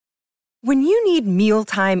When you need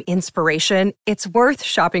mealtime inspiration, it's worth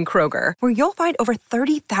shopping Kroger, where you'll find over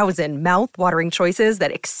 30,000 mouth-watering choices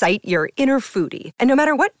that excite your inner foodie. And no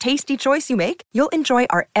matter what tasty choice you make, you'll enjoy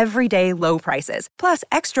our everyday low prices, plus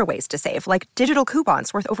extra ways to save, like digital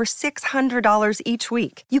coupons worth over $600 each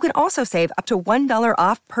week. You can also save up to $1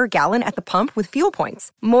 off per gallon at the pump with fuel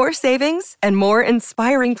points. More savings and more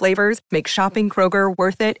inspiring flavors make shopping Kroger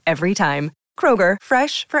worth it every time. Kroger,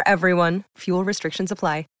 fresh for everyone. Fuel restrictions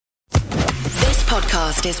apply. This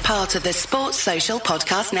podcast is part of the Sports Social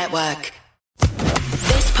Podcast Network.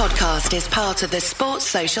 This podcast is part of the Sports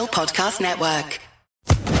Social Podcast Network.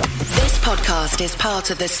 This podcast is part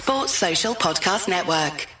of the Sports Social Podcast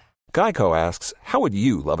Network. Geico asks, how would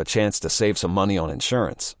you love a chance to save some money on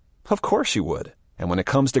insurance? Of course you would. And when it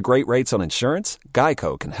comes to great rates on insurance,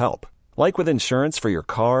 Geico can help. Like with insurance for your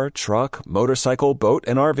car, truck, motorcycle, boat,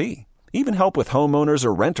 and RV. Even help with homeowners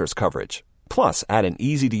or renters coverage. Plus, add an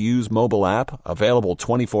easy-to-use mobile app, available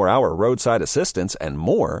 24-hour roadside assistance, and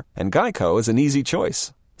more, and Geico is an easy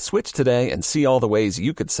choice. Switch today and see all the ways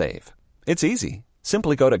you could save. It's easy.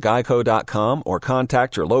 Simply go to geico.com or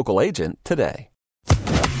contact your local agent today.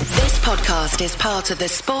 This podcast is part of the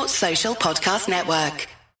Sports Social Podcast Network.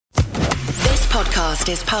 This podcast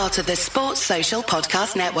is part of the Sports Social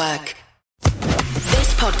Podcast Network.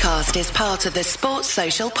 This podcast is part of the Sports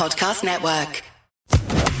Social Podcast Network.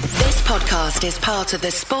 This podcast is part of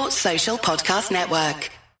the Sports Social Podcast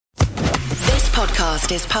Network. This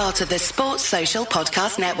podcast is part of the Sports Social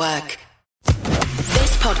Podcast Network.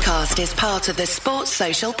 This podcast is part of the Sports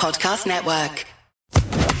Social Podcast Network.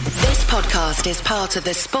 This podcast is part of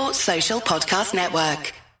the Sports Social Podcast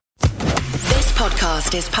Network. This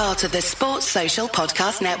podcast is part of the Sports Social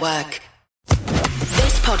Podcast Network.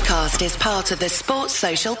 This podcast is part of the Sports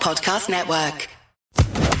Social Podcast Network.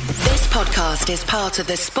 This podcast is part of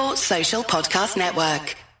the Sports Social Podcast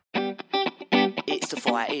Network. It's the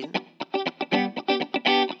fighting.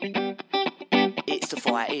 It's the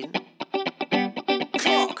fighting.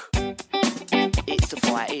 Clock. It's the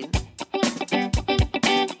fighting.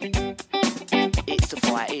 It's the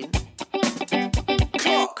fighting.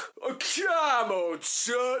 Clock. Come on,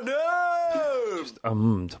 son. No. Just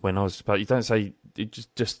when I was about, you don't say. You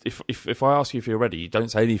just if I ask you if you're ready, you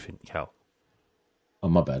don't say anything, Cal. Oh,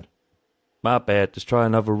 my bad. My bad. Just try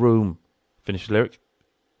another room. Finish the lyric.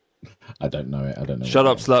 I don't know it. I don't know. Shut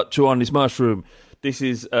up, slut. Chew on this mushroom. This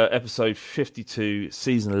is episode 52,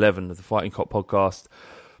 season 11 of the Fighting Cock podcast.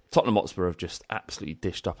 Tottenham Hotspur have just absolutely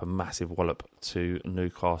dished up a massive wallop to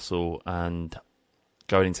Newcastle, and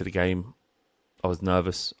going into the game, I was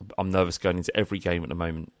nervous. I'm nervous going into every game at the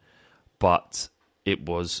moment, but it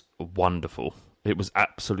was wonderful. It was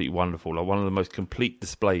absolutely wonderful. Like one of the most complete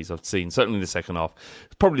displays I've seen, certainly in the second half.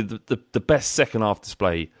 It's probably the best second half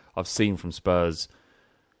display I've seen from Spurs,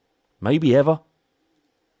 maybe ever.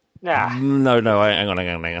 Nah. No, hang on.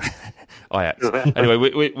 Ajax. Anyway,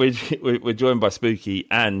 we're joined by Spooky,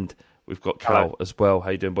 and we've got Cal Hello. as well. How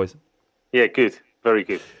you doing, boys? Yeah, good. Very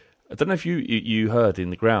good. I don't know if you heard in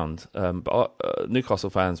the ground, but Newcastle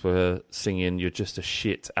fans were singing "You're Just a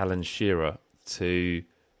Shit Alan Shearer" to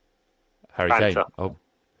Harry Kane. Oh,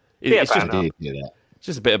 it's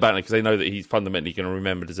just a bit of banter because they know that he's fundamentally going to be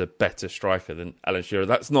remembered as a better striker than Alan Shearer.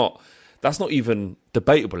 That's not even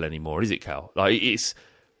debatable anymore, is it, Cal? Like it's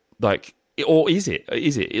like, or is it?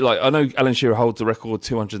 Is it? Like I know Alan Shearer holds the record,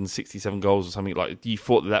 267 goals or something. Like you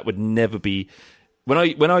thought that would never be. When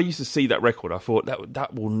I used to see that record, I thought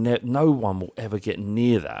that will no one will ever get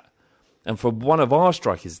near that. And for one of our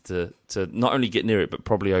strikers to not only get near it but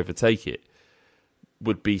probably overtake it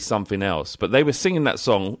would be something else. But they were singing that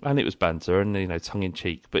song, and it was banter and tongue in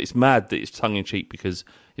cheek. But it's mad that it's tongue in cheek because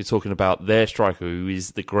you're talking about their striker, who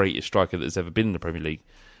is the greatest striker that's ever been in the Premier League.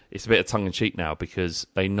 It's a bit of tongue in cheek now because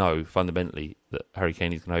they know fundamentally that Harry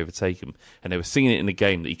Kane is going to overtake him, and they were singing it in the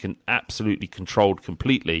game that he can absolutely controlled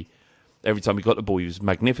completely. Every time he got the ball, he was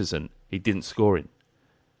magnificent. He didn't score in.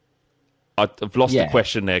 I've lost the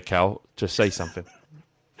question there, Cal. Just say something.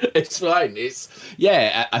 It's fine.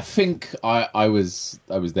 I think I was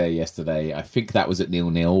there yesterday. I think that was at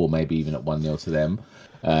 0-0 or maybe even at 1-0 to them.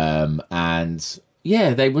 And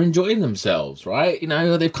yeah, they were enjoying themselves, right?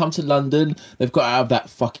 They've come to London. They've got out of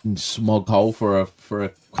that fucking smog hole for a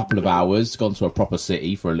couple of hours, gone to a proper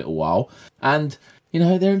city for a little while. And,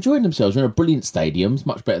 they're enjoying themselves. They're in a brilliant stadium, it's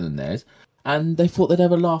much better than theirs. And they thought they'd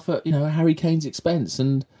have a laugh at, Harry Kane's expense.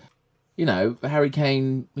 And, Harry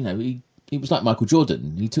Kane, he was like Michael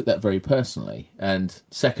Jordan. He took that very personally. And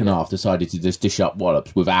second half decided to just dish up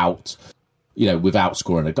wallops without without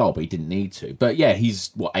scoring a goal, but he didn't need to. But yeah,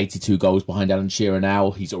 he's 82 goals behind Alan Shearer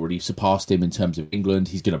now. He's already surpassed him in terms of England.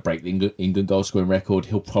 He's going to break the England goal scoring record.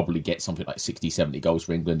 He'll probably get something like 60, 70 goals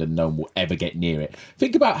for England, and no one will ever get near it.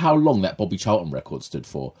 Think about how long that Bobby Charlton record stood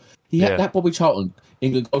for. That Bobby Charlton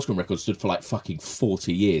England goal scoring record stood for like fucking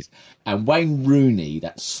 40 years. And Wayne Rooney,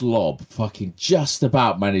 that slob, fucking just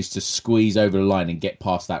about managed to squeeze over the line and get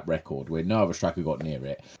past that record where no other striker got near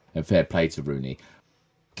it. And fair play to Rooney.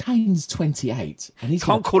 Kane's 28, and he's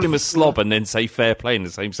can't call him a slob and then say fair play in the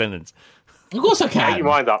same sentence. Of course I can. Make your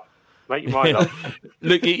mind up.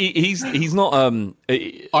 Look, he's not.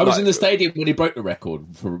 I was in the stadium when he broke the record.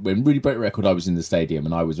 When Rooney broke the record, I was in the stadium,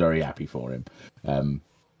 and I was very happy for him.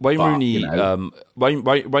 Wayne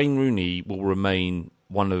Rooney will remain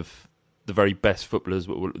one of the very best footballers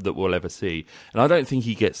that we'll ever see, and I don't think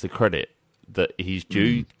he gets the credit that he's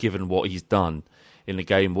due, given what he's done in the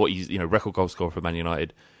game, what he's, record goal scorer for Man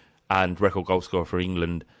United and record goal scorer for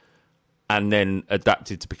England, and then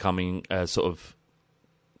adapted to becoming a sort of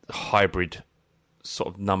hybrid sort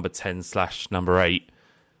of number 10 / number 8.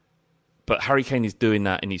 But Harry Kane is doing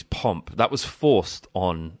that in his pomp. That was forced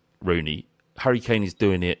on Rooney. Harry Kane is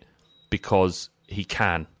doing it because he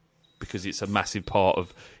can, because it's a massive part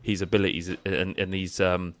of his abilities and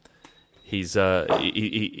his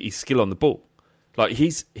skill on the ball. Like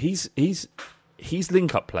his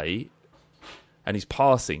link-up play and his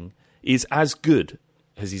passing is as good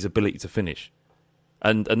as his ability to finish.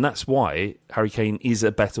 And that's why Harry Kane is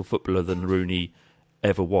a better footballer than Rooney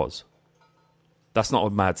ever was. That's not a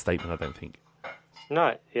mad statement, I don't think.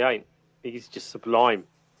 No, he ain't. He's just sublime.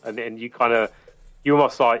 And you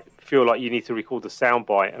almost feel like you need to record the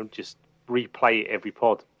soundbite and just replay it every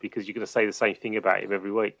pod, because you're going to say the same thing about him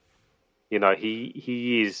every week.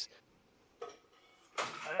 He is...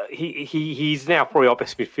 He's now probably our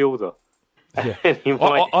best midfielder. Yeah.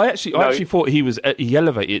 I actually thought he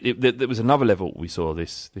elevated. There was another level we saw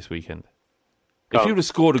this weekend. If he would have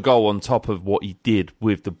scored a goal on top of what he did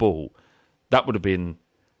with the ball, that would have been.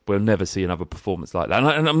 We'll never see another performance like that.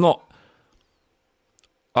 And I'm not.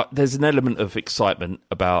 There's an element of excitement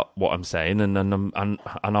about what I'm saying, and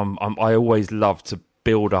I always love to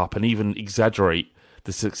build up and even exaggerate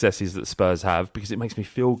the successes that Spurs have, because it makes me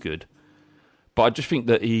feel good. But I just think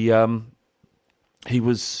that he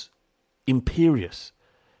was imperious.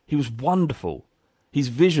 He was wonderful. His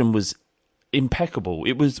vision was impeccable.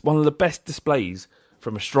 It was one of the best displays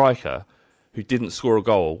from a striker who didn't score a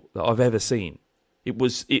goal that I've ever seen.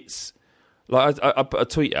 It's like I put a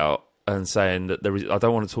tweet out and saying that I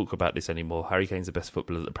don't want to talk about this anymore. Harry Kane's the best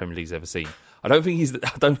footballer that the Premier League's ever seen. I don't think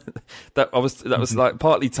that was like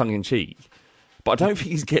partly tongue in cheek, but I don't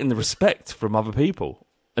think he's getting the respect from other people.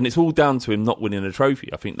 And it's all down to him not winning a trophy.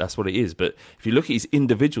 I think that's what it is. But if you look at his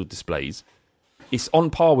individual displays, it's on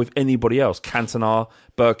par with anybody else. Cantona,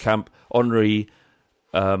 Bergkamp, Henry,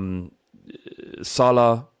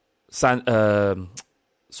 Salah,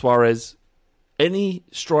 Suarez. Any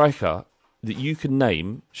striker that you can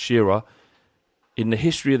name, Shearer, in the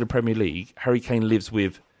history of the Premier League, Harry Kane lives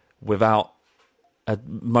without a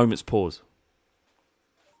moment's pause.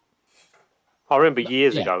 I remember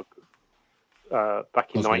years ago,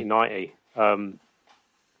 back in 1990,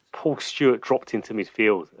 Paul Stewart dropped into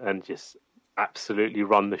midfield and just absolutely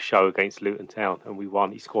run the show against Luton Town, and we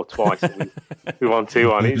won. He scored twice, and we won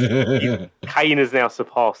 2-1. Kane has now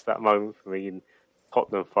surpassed that moment for me in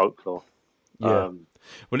Tottenham folklore. Yeah.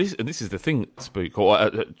 Well, this is the thing, Spook, or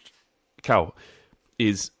Cal,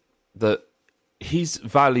 is that his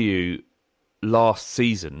value last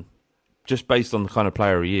season, just based on the kind of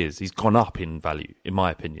player he is, he's gone up in value, in my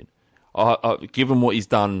opinion. Given what he's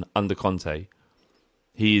done under Conte,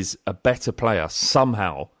 he is a better player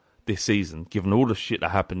somehow this season, given all the shit that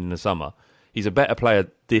happened in the summer. He's a better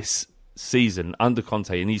player this season under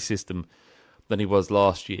Conte in his system than he was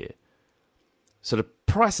last year. So the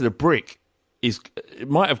price of the brick it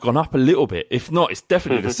might have gone up a little bit. If not, it's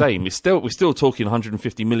definitely the same. We're still talking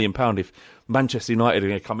 £150 million if Manchester United are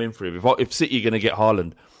going to come in for him. If City are going to get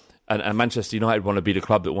Haaland, and Manchester United want to be the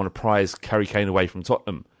club that want to prize Harry Kane away from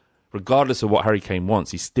Tottenham, regardless of what Harry Kane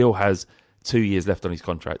wants, he still has 2 years left on his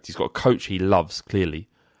contract. He's got a coach he loves, clearly.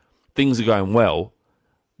 Things are going well.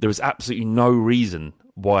 There is absolutely no reason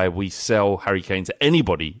why we sell Harry Kane to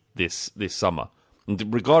anybody this summer.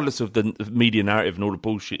 And regardless of the media narrative and all the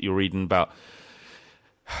bullshit you're reading about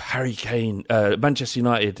Harry Kane, Manchester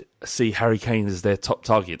United see Harry Kane as their top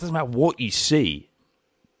target. It doesn't matter what you see.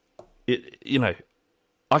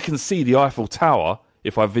 I can see the Eiffel Tower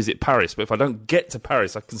if I visit Paris, but if I don't get to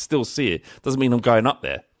Paris, I can still see it. Doesn't mean I'm going up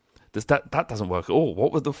there. That doesn't work at all.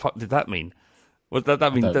 What the fuck did that mean? Well,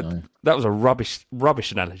 that was a rubbish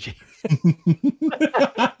analogy.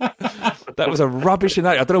 That was a rubbish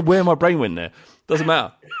analogy. I don't know where my brain went there. Doesn't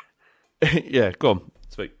matter. Yeah, go on,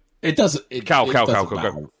 speak. It doesn't. Go.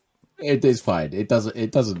 Go. It is fine. It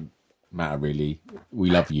doesn't matter really. We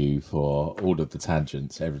love you for all of the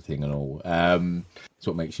tangents, everything and all. It's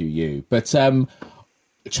what makes you you. But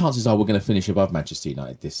chances are we're going to finish above Manchester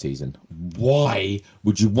United this season. Why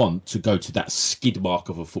would you want to go to that skid mark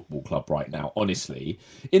of a football club right now? Honestly,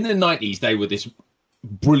 in the 90s, they were this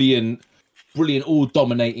brilliant,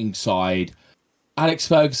 all-dominating side. Alex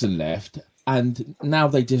Ferguson left, and now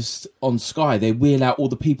they just, on Sky, they wheel out all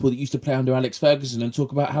the people that used to play under Alex Ferguson and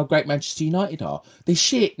talk about how great Manchester United are. They're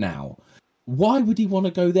shit now. Why would he want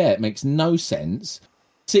to go there? It makes no sense.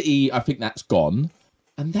 City, I think that's gone.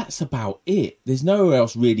 And that's about it. There's nowhere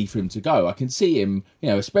else really for him to go. I can see him,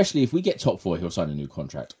 especially if we get top four, he'll sign a new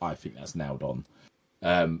contract. I think that's nailed on.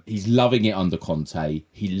 He's loving it under Conte.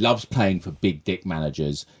 He loves playing for big dick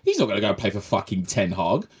managers. He's not going to go play for fucking Ten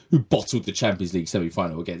Hag, who bottled the Champions League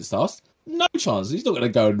semi-final against us. No chance. He's not going to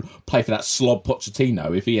go and play for that slob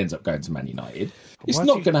Pochettino if he ends up going to Man United. It's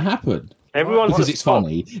not going to happen. Because it's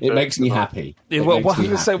funny. It makes me happy. Yeah, why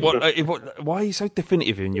are you so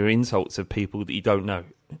definitive in your insults of people that you don't know?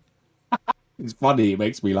 It's funny. It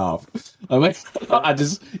makes me laugh. I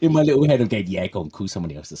just, in my little head, I'm going, yeah, go on, call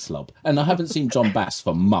somebody else a slob. And I haven't seen John Bass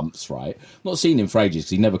for months, right? Not seen him for ages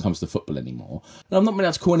because he never comes to football anymore. And I'm not been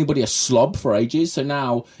able to call anybody a slob for ages. So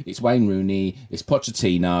now it's Wayne Rooney, it's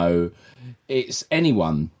Pochettino, it's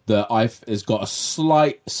anyone that has got a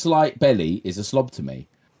slight belly is a slob to me.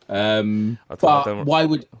 But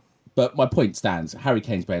my point stands. Harry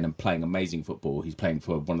Kane's playing amazing football. He's playing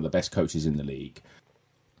for one of the best coaches in the league.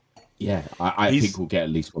 Yeah, I think we'll get at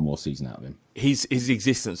least one more season out of him. His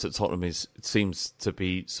existence at Tottenham seems to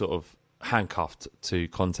be sort of handcuffed to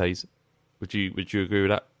Conte's. Would you agree with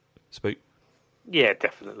that, Spook? Yeah,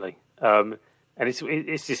 definitely. And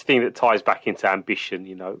it's this thing that ties back into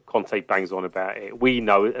ambition. Conte bangs on about it. We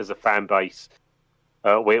know as a fan base.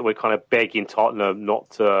 We're kind of begging Tottenham not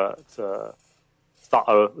to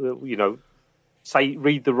start,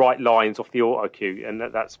 read the right lines off the auto cue, and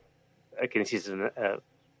that's again, this is a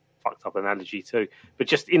fucked up analogy too. But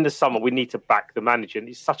just in the summer, we need to back the manager, and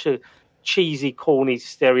it's such a cheesy, corny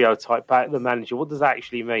stereotype. Back the manager. What does that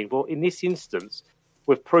actually mean? Well, in this instance,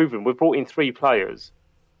 we've brought in 3 players,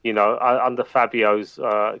 under Fabio's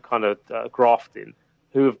grafting,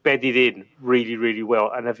 who have bedded in really, really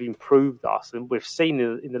well and have improved us. And we've seen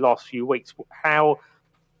in the last few weeks how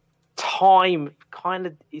time kind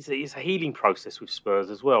of is a healing process with Spurs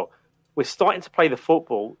as well. We're starting to play the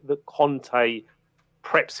football that Conte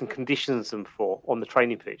preps and conditions them for on the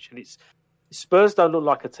training pitch. And Spurs don't look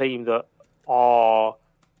like a team that are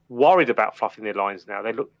worried about fluffing their lines now.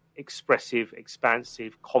 They look expressive,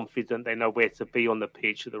 expansive, confident. They know where to be on the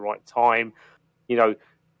pitch at the right time.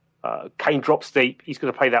 Kane drops deep. He's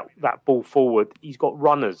going to play that ball forward. He's got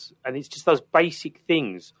runners, and it's just those basic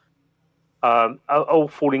things are all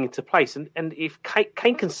falling into place. And if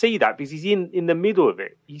Kane can see that because he's in the middle of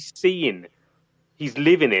it, he's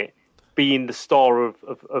living it, being the star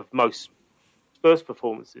of most Spurs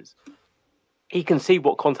performances. He can see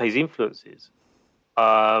what Conte's influence is.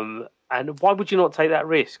 And why would you not take that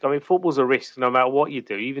risk? I mean, football's a risk no matter what you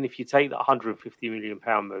do, even if you take that £150 million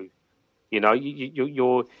move.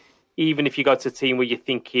 You're even if you go to a team where you're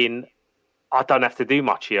thinking, I don't have to do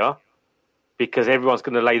much here because everyone's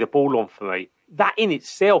going to lay the ball on for me. That in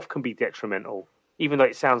itself can be detrimental, even though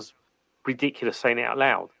it sounds ridiculous saying it out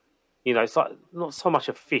loud. It's like not so much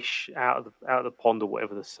a fish out of the pond or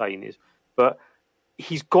whatever the saying is, but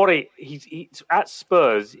he's got it. He's at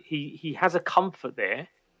Spurs. He has a comfort there.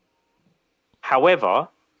 However,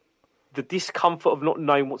 the discomfort of not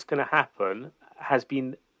knowing what's going to happen has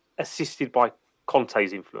been assisted by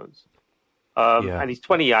Conte's influence. And he's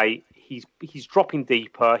 28. He's dropping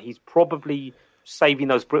deeper. He's probably saving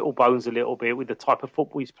those brittle bones a little bit with the type of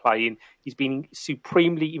football he's playing. He's been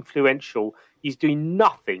supremely influential. He's doing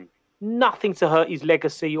nothing to hurt his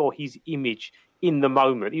legacy or his image in the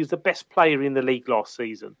moment. He was the best player in the league last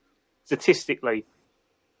season, statistically,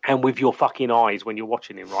 and with your fucking eyes when you're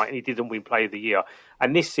watching him, right? And he didn't win Player of the Year.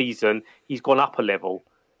 And this season, he's gone up a level,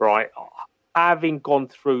 right? Having gone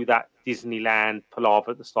through that Disneyland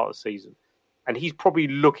palaver at the start of the season. And he's probably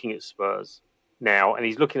looking at Spurs now, and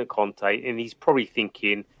he's looking at Conte, and he's probably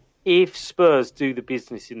thinking, if Spurs do the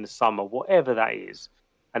business in the summer, whatever that is,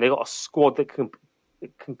 and they've got a squad that can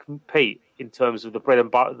compete in terms of the bread and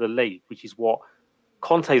butter of the league, which is what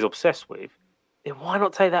Conte's obsessed with, then why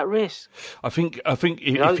not take that risk? I think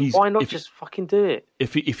if why not just fucking do it?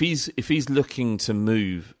 If he's looking to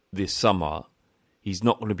move this summer, he's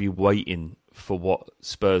not going to be waiting for what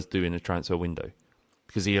Spurs do in the transfer window,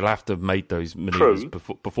 because he'll have to have made those manoeuvres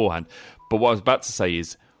beforehand. But what I was about to say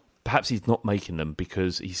is, perhaps he's not making them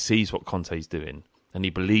because he sees what Conte's doing and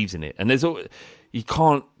he believes in it. And you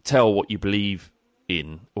can't tell what you believe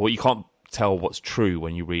in, or you can't tell what's true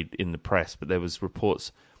when you read in the press. But there was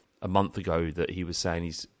reports a month ago that he was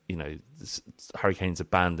saying Harry Kane's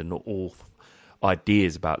abandoned all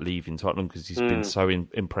ideas about leaving Tottenham because he's been so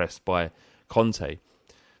impressed by Conte.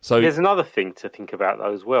 So there's another thing to think about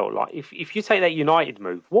though as well. Like if you take that United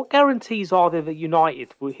move, what guarantees are there that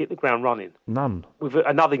United will hit the ground running? None. With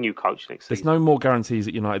another new coach next season. There's no more guarantees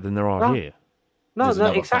at United than there are here. No,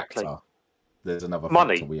 exactly. There's another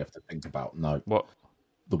money factor we have to think about. No. What?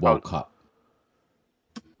 The World Cup.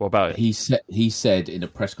 What about it? He said in a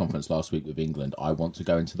press conference last week with England, I want to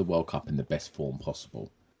go into the World Cup in the best form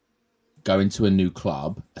possible. Go into a new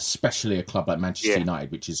club, especially a club like Manchester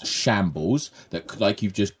United, which is shambles. That, like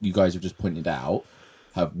you guys have just pointed out,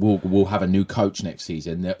 will have a new coach next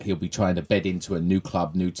season. He'll be trying to bed into a new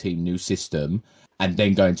club, new team, new system, and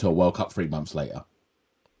then go into a World Cup 3 months later.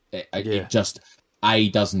 It just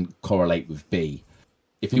doesn't correlate with B.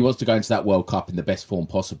 If he wants to go into that World Cup in the best form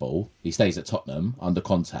possible, he stays at Tottenham under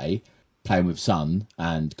Conte, playing with Son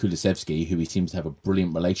and Kulusevski, who he seems to have a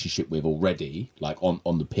brilliant relationship with already, like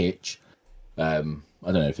on the pitch. I don't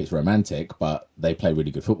know if it's romantic, but they play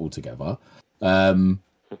really good football together. So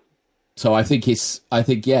I think it's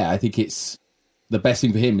the best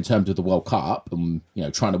thing for him in terms of the World Cup and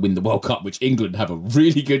trying to win the World Cup, which England have a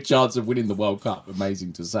really good chance of winning the World Cup.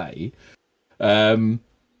 Amazing to say. The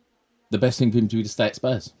best thing for him to be to stay at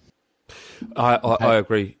Spurs. I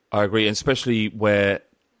agree, and especially where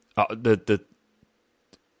the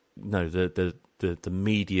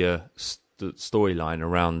media storyline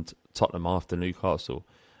around Tottenham after Newcastle,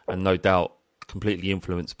 and no doubt completely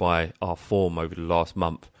influenced by our form over the last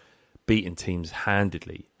month, beating teams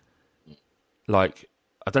handedly. Like,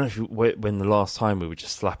 I don't know when the last time we were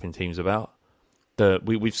just slapping teams about.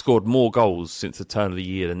 We've scored more goals since the turn of the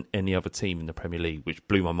year than any other team in the Premier League, which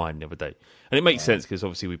blew my mind the other day. And it makes sense because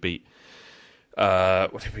obviously we beat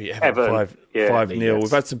Everton 5-0.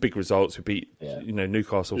 We've had some big results. We beat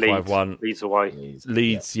Newcastle 5-1. Leeds away.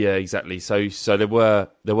 Leeds, yeah, exactly. So there were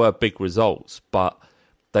big results, but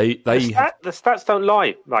the stats don't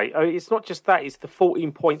lie, mate. It's not just that; it's the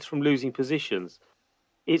 14 points from losing positions.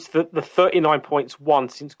 It's the 39 points won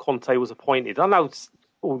since Conte was appointed. I know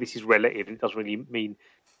all this is relative. It doesn't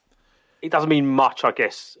mean much, I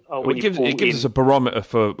guess. It gives us a barometer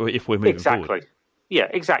for if we're moving forward. Yeah,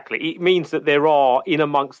 exactly. It means that there are, in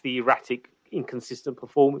amongst the erratic, inconsistent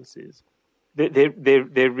performances,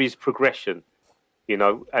 there is progression,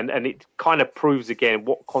 and it kind of proves again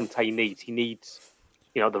what Conte needs. He needs,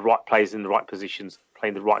 the right players in the right positions,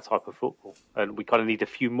 playing the right type of football, and we kind of need a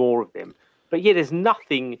few more of them. But yeah, there's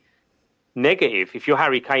nothing negative. If you're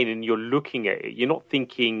Harry Kane and you're looking at it, you're not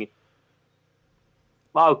thinking,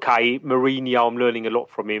 okay, Mourinho, I'm learning a lot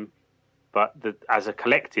from him, but as a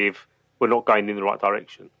collective, we're not going in the right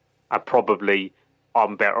direction. And probably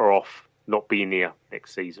I'm better off not being here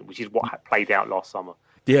next season, which is what played out last summer.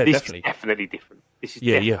 Yeah, this definitely. Is definitely different. This is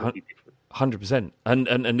definitely different. 100%.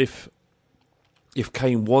 And if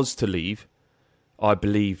Kane was to leave, I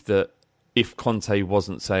believe that if Conte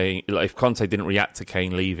wasn't saying, if Conte didn't react to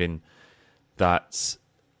Kane leaving, that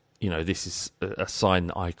this is a sign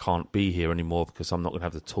that I can't be here anymore because I'm not going to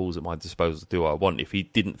have the tools at my disposal to do what I want. If he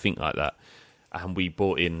didn't think like that, and we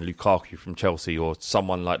brought in Lukaku from Chelsea or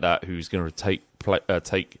someone like that who's going to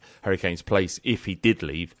take Harry Kane's place if he did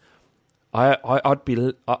leave, I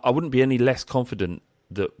wouldn't be any less confident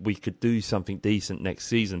that we could do something decent next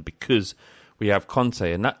season because we have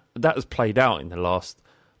Conte, and that has played out in the last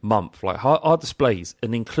month. Like our displays,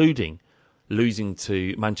 and including losing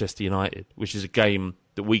to Manchester United, which is a game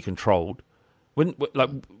that we controlled. When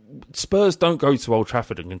Spurs don't go to Old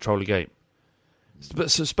Trafford and control a game.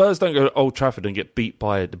 So Spurs don't go to Old Trafford and get beat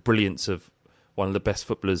by the brilliance of one of the best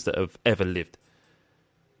footballers that have ever lived.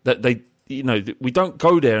 We don't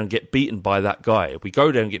go there and get beaten by that guy. We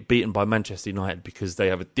go there and get beaten by Manchester United because they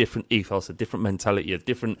have a different ethos, a different mentality,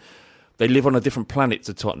 they live on a different planet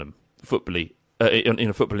to Tottenham, footballly, in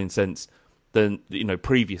a footballing sense, than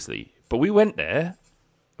previously. But we went there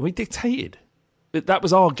and we dictated. That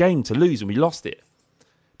was our game to lose and we lost it.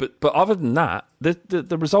 But other than that,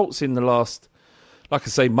 the results in the last, like I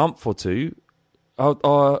say, month or two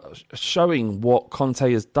are showing what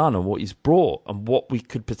Conte has done and what he's brought and what we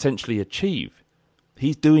could potentially achieve.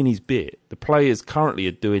 He's doing his bit. The players currently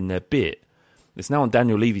are doing their bit. It's now on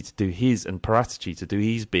Daniel Levy to do his and Paratici to do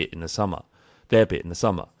his bit in the summer, their bit in the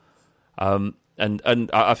summer. And And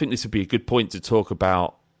I think this would be a good point to talk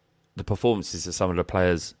about the performances of some of the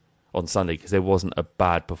players on Sunday, because there wasn't a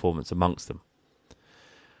bad performance amongst them.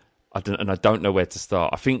 I don't know where to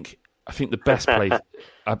start. I think the best place.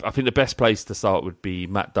 I think the best place to start would be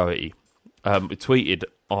Matt Doherty. We tweeted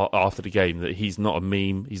after the game that he's not a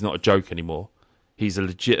meme. He's not a joke anymore. He's a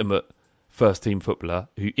legitimate first-team footballer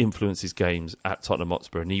who influences games at Tottenham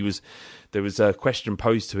Hotspur. And there was a question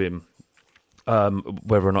posed to him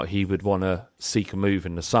whether or not he would want to seek a move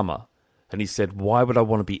in the summer. And he said, "Why would I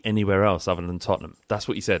want to be anywhere else other than Tottenham?" That's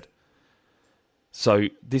what he said. So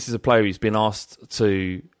this is a player who's been asked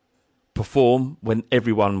to perform when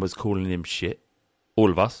everyone was calling him shit. All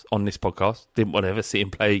of us on this podcast didn't want to ever see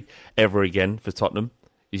him play ever again for Tottenham.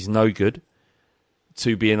 He's no good.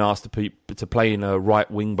 To being asked to play in a right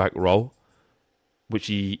wing back role, which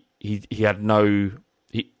he had no.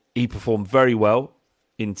 He performed very well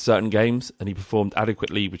in certain games, and he performed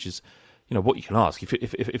adequately, which is, what you can ask.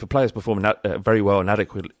 If a player's performing very well and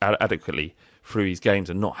adequately through his games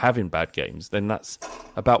and not having bad games, then that's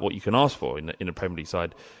about what you can ask for in a Premier League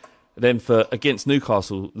side. Then for against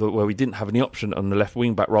Newcastle, where we didn't have any option on the left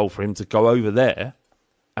wing back role, for him to go over there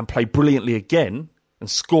and play brilliantly again and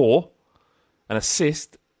score an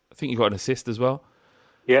assist. I think you got an assist as well.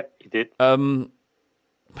 Yeah, he did.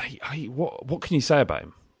 Mate, what can you say about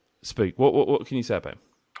him? Spook. What can you say about him?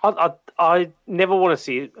 I never want to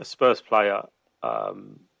see a Spurs player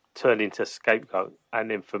turn into a scapegoat, and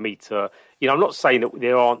then for me to, I'm not saying that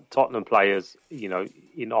there aren't Tottenham players,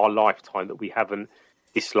 in our lifetime that we haven't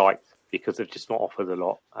disliked because they've just not offered a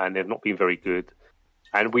lot and they've not been very good,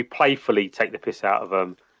 and we playfully take the piss out of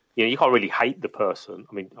them. You can't really hate the person.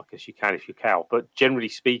 I mean, I guess you can if you're Cal, but generally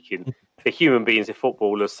speaking, they're human beings, they're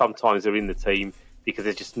footballers. Sometimes they're in the team because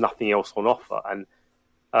there's just nothing else on offer. And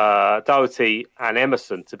Doherty and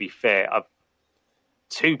Emerson, to be fair, are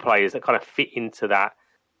two players that kind of fit into that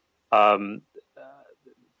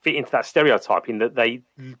stereotype in that they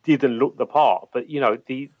didn't look the part. But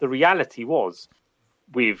the reality was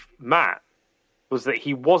with Matt was that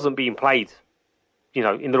he wasn't being played,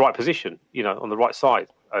 in the right position, on the right side.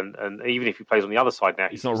 And even if he plays on the other side now,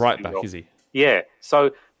 he's not right back, is he? Yeah.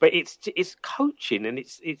 So, but it's coaching, and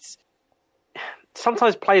it's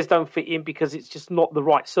sometimes players don't fit in because it's just not the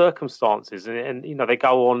right circumstances, and they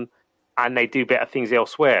go on and they do better things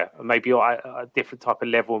elsewhere, and maybe at a different type of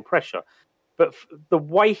level and pressure. But the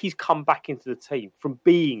way he's come back into the team from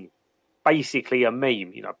being basically a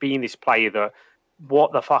meme, being this player that,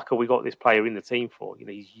 what the fuck have we got this player in the team for?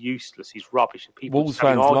 He's useless, he's rubbish. And people Wolves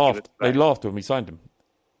fans laughed. They laughed when we signed him.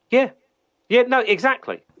 Yeah, no,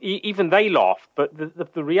 exactly. Even they laugh, but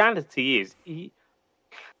the reality is he's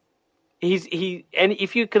and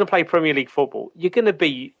if you're going to play Premier League football, you're going to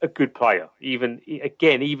be a good player. Even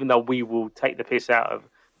though we will take the piss out of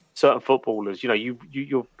certain footballers,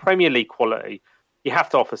 your Premier League quality, you have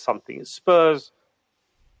to offer something. At Spurs,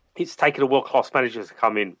 it's taken a world-class manager to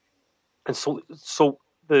come in and sort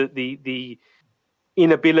the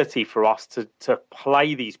inability for us to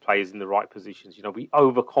play these players in the right positions. We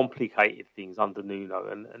overcomplicated things under Nuno,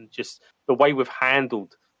 and just the way we've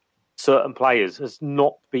handled certain players has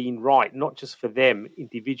not been right, not just for them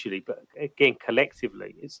individually, but again,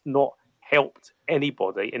 collectively. It's not helped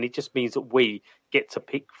anybody, and it just means that we get to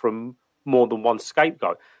pick from more than one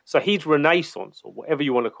scapegoat. So his renaissance, or whatever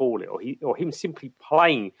you want to call it, or him simply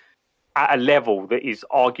playing at a level that is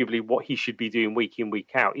arguably what he should be doing week in, week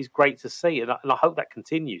out, is great to see, and I hope that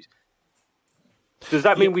continues. Does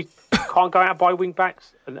that mean we can't go out and buy wing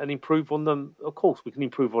backs and improve on them? Of course, we can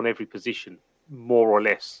improve on every position, more or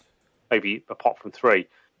less, maybe apart from three.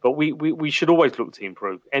 But we should always look to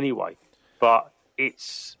improve anyway. But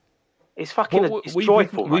it's fucking it's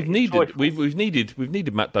joyful. We've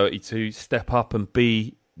needed Matt Doherty to step up and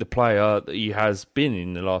be the player that he has been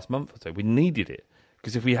in the last month or so. We needed it.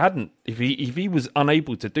 Because if he was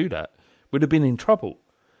unable to do that, we'd have been in trouble.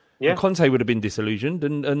 Yeah. And Conte would have been disillusioned,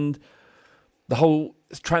 and the whole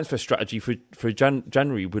transfer strategy for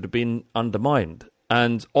January would have been undermined.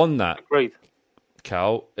 And on that, agreed.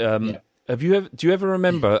 Cal, do you ever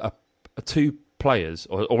remember a two players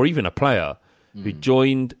or even a player who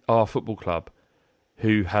joined our football club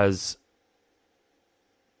who has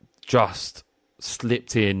just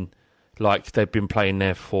slipped in like they've been playing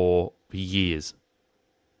there for years?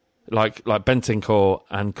 Like Bentancur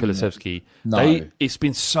and Kulusevski, it's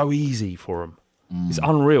been so easy for them. It's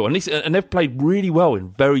unreal, and they've played really well in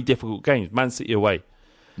very difficult games. Man City away,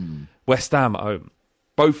 West Ham at home,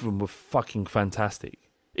 both of them were fucking fantastic.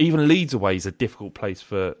 Even Leeds away is a difficult place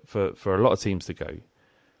for a lot of teams to go.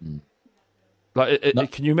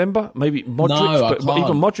 Can you remember? Maybe Modric, but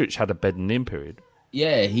even Modric had a bed in period.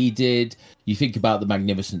 Yeah, he did. You think about the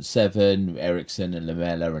Magnificent Seven, Ericsson and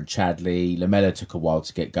Lamela and Chadley. Lamela took a while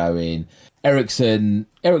to get going. Ericsson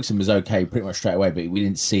was okay pretty much straight away, but we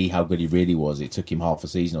didn't see how good he really was. It took him half a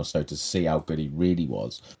season or so to see how good he really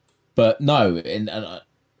was. But no, and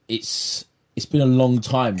it's been a long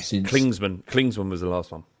time since Klinsmann was the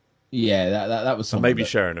last one. Yeah, that was something. Maybe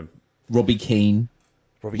Sheringham. Robbie Keane.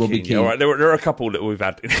 Robbie Keane. All right, there are a couple that we've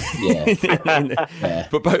had. Yeah.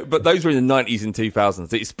 But those were in the 90s and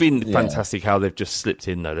 2000s. It's been fantastic how they've just slipped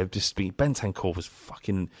in, though. They've just been... Bentancur was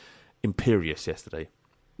fucking imperious yesterday.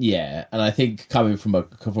 Yeah, and I think coming from a,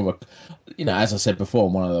 as I said before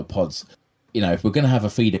on one of the pods, if we're going to have a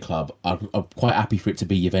feeder club, I'm quite happy for it to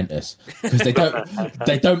be Juventus, because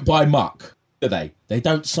they don't buy muck, do they? They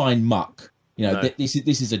don't sign muck. No. This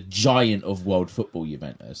is a giant of world football,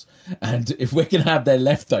 Juventus, and if we're going to have their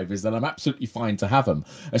leftovers, then I'm absolutely fine to have them,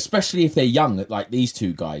 especially if they're young, like these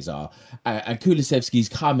two guys are. And Kulusevski's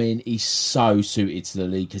come in; he's so suited to the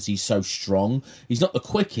league because he's so strong. He's not the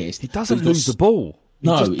quickest. He doesn't lose the ball.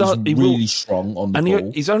 He's really strong on the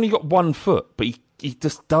ball. He's only got 1 foot, but he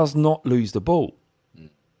just does not lose the ball.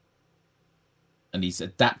 And he's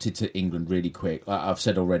adapted to England really quick. Like I've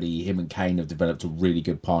said already, him and Kane have developed a really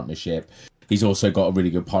good partnership. He's also got a really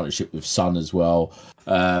good partnership with Son as well.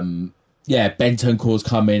 Bentancur's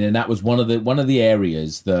come in, and that was one of the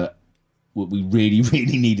areas that we really,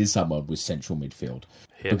 really needed someone with central midfield.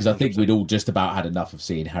 Because I think we'd all just about had enough of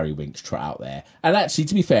seeing Harry Winks trot out there. And actually,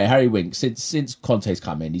 to be fair, Harry Winks, since Conte's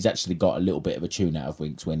come in, he's actually got a little bit of a tune out of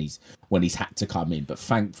Winks when he's had to come in. But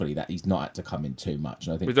thankfully, that he's not had to come in too much.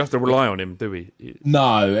 And I think we don't have to rely on him, do we?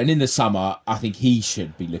 No. And in the summer, I think he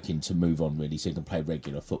should be looking to move on really, so he can play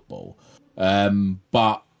regular football.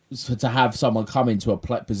 But to have someone come into a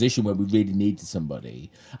position where we really needed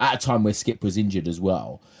somebody at a time where Skip was injured as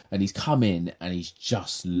well, and he's come in and he's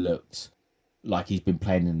just looked like he's been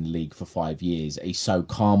playing in the league for 5 years. He's so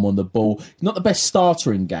calm on the ball. He's not the best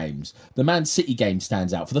starter in games. The Man City game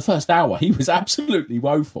stands out. For the first hour, he was absolutely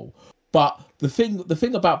woeful. But the thing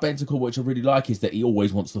about Bentancur, which I really like, is that he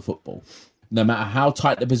always wants the football. No matter how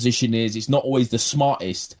tight the position is, it's not always the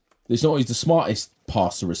smartest. It's not always the smartest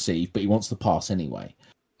pass to receive, but he wants the pass anyway.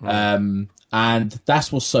 And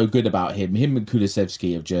that's what's so good about him. Him and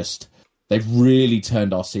Kulusevski have just... They've really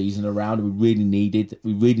turned our season around. We really needed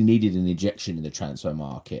an injection in the transfer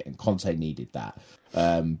market, and Conte needed that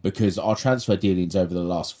because our transfer dealings over the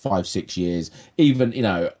last 5-6 years, even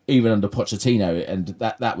under Pochettino, and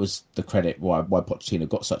that was the credit why Pochettino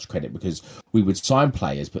got such credit, because we would sign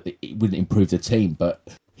players, but it wouldn't improve the team. But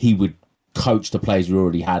he would coach the players we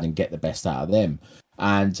already had and get the best out of them.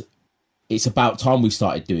 And it's about time we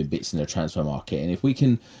started doing bits in the transfer market. And if we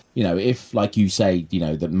can, if, like you say,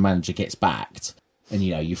 the manager gets backed and,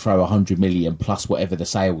 you throw 100 million plus whatever the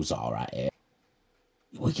sales are at it,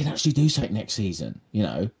 we can actually do something next season.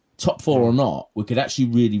 Top four or not, we could actually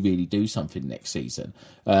really, really do something next season.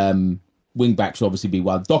 Wing backs will obviously be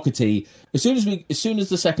one. Doherty, as soon as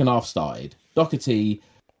the second half started, Doherty,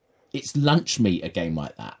 it's lunch meat, a game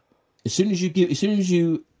like that. As soon as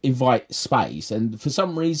you invite space, and for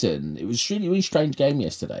some reason it was a really strange game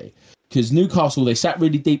yesterday, because Newcastle, they sat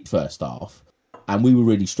really deep first half and we were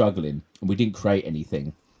really struggling and we didn't create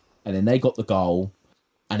anything, and then they got the goal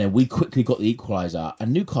and then we quickly got the equaliser,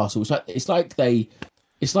 and Newcastle it's like they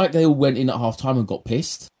all went in at half time and got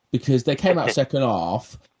pissed, because they came out second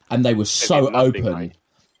half and they were so open. Mate.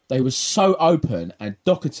 They were so open, and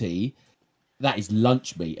Doherty, that is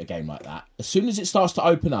lunch meat, a game like that. As soon as it starts to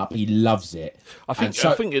open up, he loves it. I think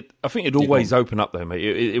it'd always open up though, mate.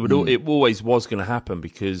 It always was going to happen,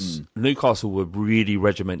 because Newcastle were really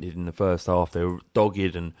regimented in the first half. They were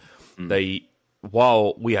dogged, and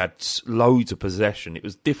while we had loads of possession, it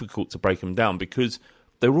was difficult to break them down because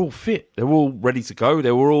they were all fit. They were all ready to go.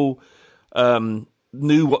 They were all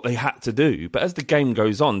knew what they had to do. But as the game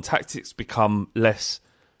goes on, tactics become less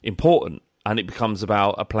important. And it becomes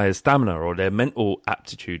about a player's stamina or their mental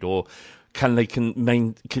aptitude, or can they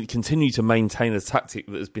continue to maintain a tactic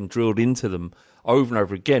that has been drilled into them over and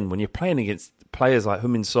over again. When you're playing against players like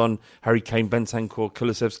Heung-min Son, Harry Kane, Bentancur,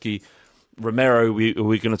 Kulusevski, Romero, we're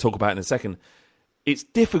going to talk about in a second, it's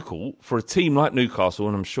difficult for a team like Newcastle,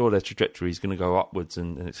 and I'm sure their trajectory is going to go upwards,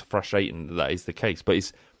 and it's frustrating that is the case.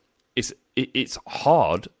 But it's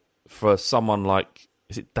hard for someone like,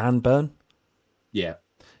 is it Dan Burn? Yeah.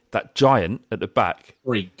 That giant at the back.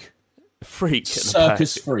 Freak at the back.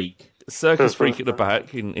 Circus freak at the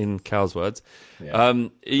back, in Cal's words. Yeah.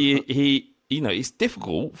 It's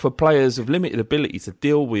difficult for players of limited ability to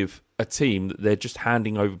deal with a team that they're just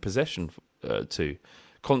handing over possession to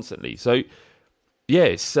constantly. So,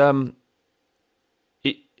 yes,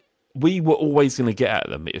 we were always going to get at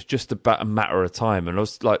them. It was just about a matter of time. And I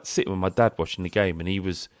was like sitting with my dad watching the game, and he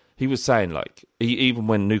was saying, like, even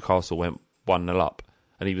when Newcastle went 1-0 up,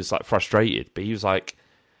 and he was like frustrated, but he was like,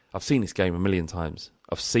 I've seen this game a million times.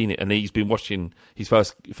 I've seen it, and he's been watching. His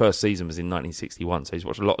first season was in 1961, so he's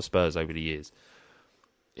watched a lot of Spurs over the years.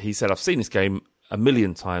 He said, I've seen this game a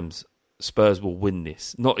million times. Spurs will win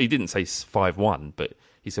this. He didn't say 5-1, but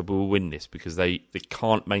he said we'll win this because they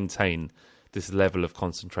can't maintain this level of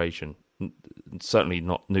concentration. Certainly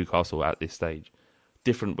not Newcastle at this stage.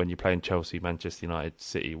 Different when you're playing Chelsea, Manchester United,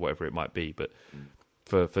 City, whatever it might be. But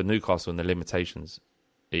for Newcastle and the limitations,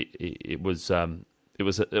 it was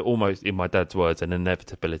almost, in my dad's words, an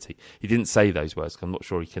inevitability. He didn't say those words. I'm not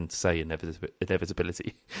sure he can say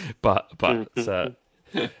inevitability, but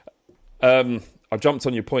I jumped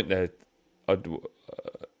on your point there,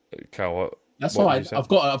 Cal. That's all right. I've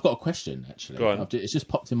got a question actually. Go on. It's just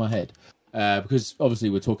popped in my head because obviously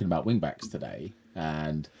we're talking about wing backs today,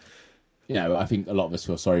 and I think a lot of us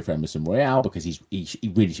feel sorry for Emerson Royale because he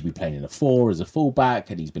really should be playing in a 4 as a fullback,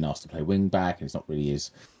 and he's been asked to play wing back, and it's not really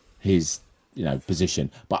his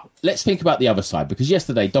position. But let's think about the other side, because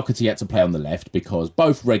yesterday Doherty had to play on the left because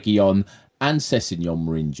both Reguilon and Sessegnon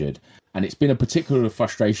were injured, and it's been a particular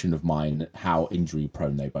frustration of mine how injury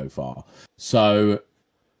prone they both are. So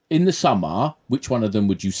in the summer, which one of them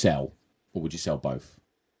would you sell, or would you sell both?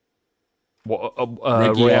 What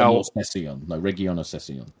Reguilon or Sessegnon? No, Reguilon or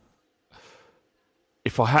Sessegnon.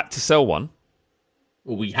 If I had to sell one,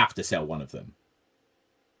 well, we have to sell one of them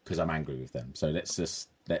because I'm angry with them. So let's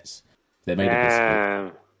they made a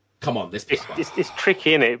mistake. Come on, it's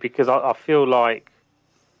tricky, isn't it? Because I feel like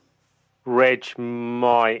Reg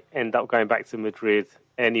might end up going back to Madrid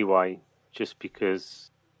anyway, just because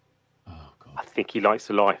I think he likes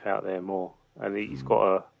the life out there more, and he's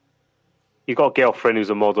got a girlfriend who's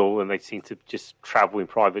a model, and they seem to just travel in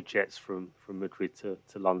private jets from Madrid to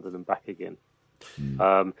London and back again.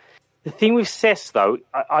 The thing with Cess, though,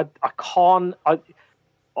 I can't.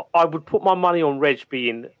 I would put my money on Reg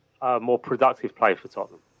being a more productive player for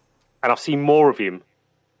Tottenham, and I've seen more of him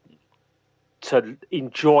to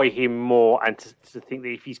enjoy him more, and to think that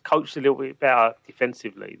if he's coached a little bit better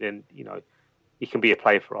defensively, then he can be a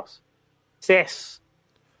player for us. Cess,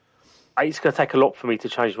 it's going to take a lot for me to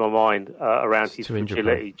change my mind around his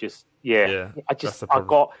fragility.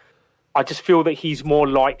 I just feel that he's more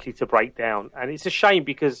likely to break down, and it's a shame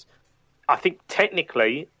because I think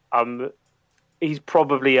technically, he's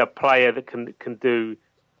probably a player that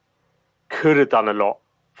could have done a lot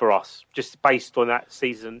for us just based on that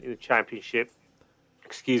season in the Championship.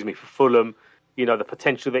 For Fulham, the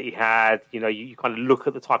potential that he had. You kind of look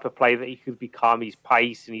at the type of player that he could become, his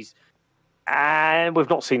pace, and we've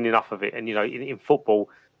not seen enough of it. And in football,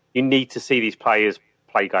 you need to see these players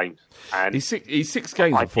play games. And he's 6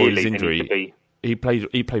 games before his injury. He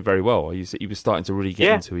played very well. He was starting to really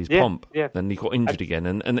get into his pomp. Yeah. Then he got injured again,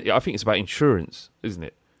 and I think it's about insurance, isn't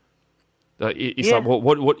it? It's like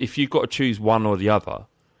what if you've got to choose one or the other?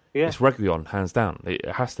 Yeah. It's Reguilon, hands down. It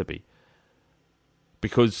has to be,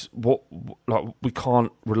 because we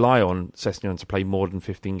can't rely on Sessegnon to play more than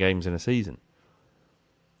 15 games in a season.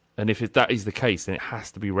 And if that is the case, then it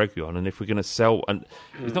has to be Reguilon. And if we're going to sell, and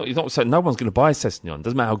it's not saying no one's going to buy Sessegnon.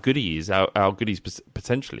 Doesn't matter how good he is, how good his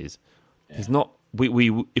potential is. Yeah. He's not.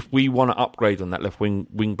 If we want to upgrade on that left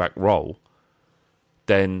wing back role,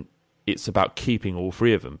 then it's about keeping all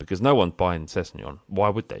 3 of them, because no one's buying Sessegnon. Why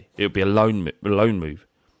would they? It would be a loan move,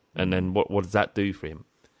 and then what does that do for him?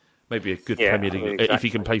 Maybe a good Premier League. Exactly. If he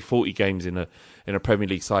can play 40 games in a Premier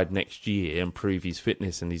League side next year and prove his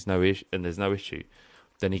fitness, and there's no issue,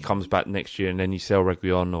 then he comes back next year, and then you sell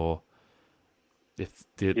Reguilon, or if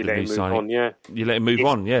the new signing, you let him move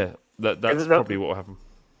on. Yeah, that's probably what will happen.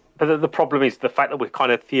 But the problem is the fact that we're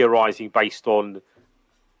kind of theorising based on,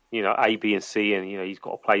 A, B, and C, and he's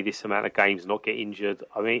got to play this amount of games and not get injured.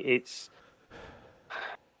 I mean,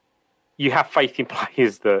 you have faith in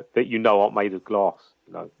players that aren't made of glass.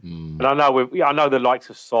 And I know the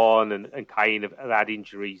likes of Son and Kane have had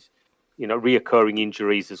injuries, reoccurring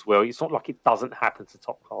injuries as well. It's not like it doesn't happen to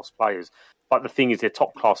top class players, but the thing is, they're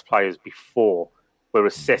top class players before,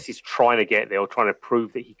 whereas Cess is trying to get there or trying to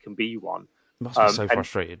prove that he can be one. Must be so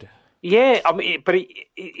frustrated. Yeah, I mean, but it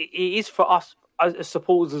is for us as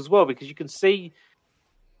supporters as well, because you can see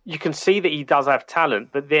that he does have talent,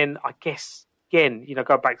 but then I guess again,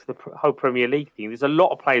 go back to the whole Premier League thing. There's a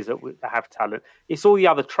lot of players that have talent. It's all the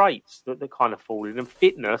other traits that kind of fall in, and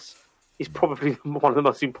fitness is probably one of the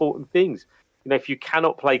most important things. If you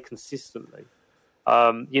cannot play consistently,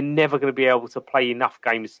 you're never going to be able to play enough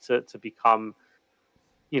games to become,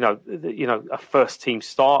 a first team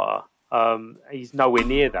starter. He's nowhere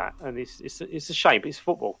near that, and it's a shame. It's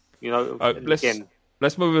football,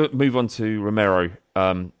 Let's move on to Romero,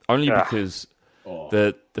 only because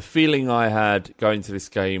the feeling I had going to this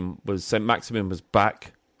game was St. Maximin was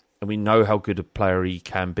back, and we know how good a player he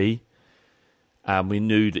can be, and we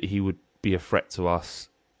knew that he would be a threat to us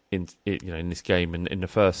in this game. And in the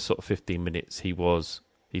first sort of 15 minutes, he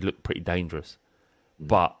looked pretty dangerous,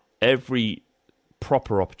 but every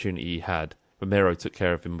proper opportunity he had, Romero took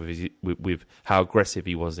care of him with how aggressive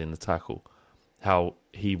he was in the tackle, how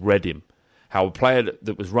he read him, how a player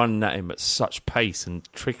that was running at him at such pace and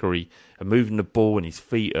trickery and moving the ball and his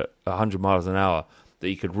feet at 100 miles an hour, that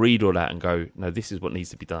he could read all that and go, no, this is what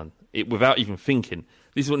needs to be done. Without even thinking,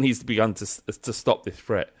 this is what needs to be done to stop this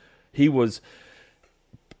threat. He was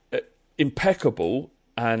impeccable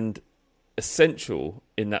and essential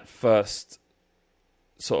in that first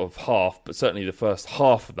sort of half, but certainly the first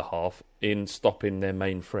half of the half, in stopping their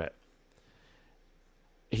main threat.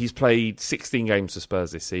 He's played 16 games for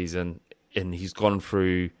Spurs this season, and he's gone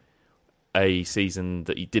through a season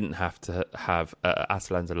that he didn't have to have at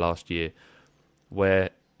Atalanta last year,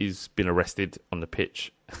 where he's been arrested on the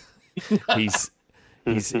pitch. He's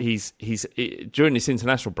during this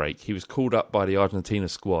international break, he was called up by the Argentina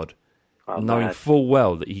squad, knowing full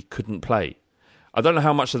well that he couldn't play. I don't know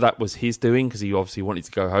how much of that was his doing, because he obviously wanted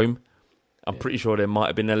to go home. I'm pretty sure there might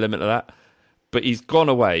have been an element of that. But he's gone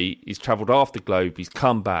away, he's travelled half the globe, he's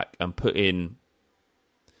come back and put in...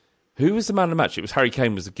 Who was the man of the match? It was Harry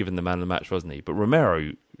Kane was given the man of the match, wasn't he? But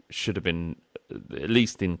Romero should have been at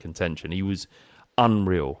least in contention. He was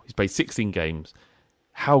unreal. He's played 16 games.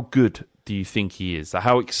 How good do you think he is?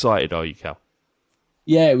 How excited are you, Cal?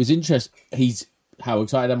 Yeah, it was interesting. How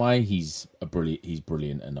excited am I? He's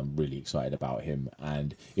brilliant, and I'm really excited about him.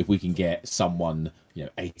 And if we can get someone,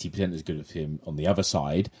 80% as good as him on the other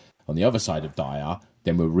side of Dyer,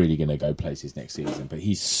 then we're really going to go places next season. But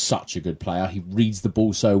he's such a good player. He reads the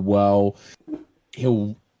ball so well.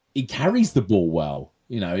 He carries the ball well.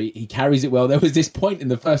 He carries it well. There was this point in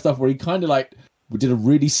the first half where he kind of we did a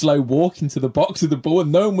really slow walk into the box of the ball,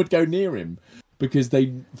 and no one would go near him because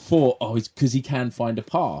they thought, it's because he can find a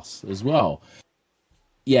pass as well.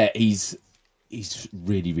 Yeah, he's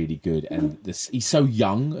really, really good, and he's so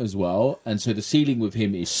young as well, and so the ceiling with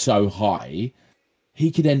him is so high.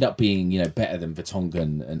 He could end up being, better than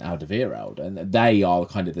Vertonghen and Alderweireld, and they are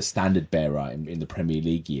kind of the standard bearer in the Premier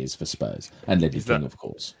League years for Spurs, and Ledley King, of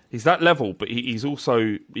course. He's that level, but he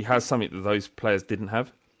has something that those players didn't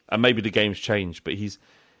have, and maybe the game's changed, but his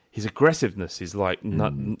aggressiveness is like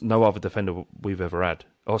no other defender we've ever had,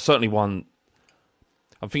 or certainly one.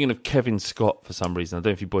 I'm thinking of Kevin Scott for some reason. I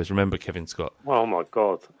don't know if you boys remember Kevin Scott. Oh, my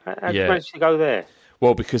God. How did you manage to go there?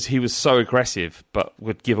 Well, because he was so aggressive, but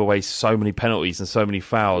would give away so many penalties and so many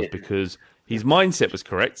fouls because his mindset was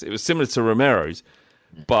correct. It was similar to Romero's,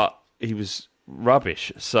 but he was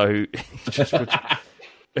rubbish. So,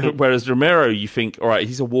 whereas Romero, you think, all right,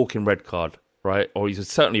 he's a walking red card, right? Or he's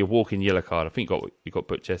certainly a walking yellow card. I think he got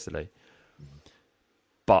booked yesterday.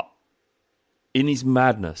 But in his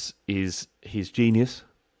madness is his genius.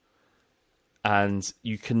 And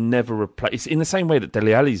you can never replace. It's in the same way that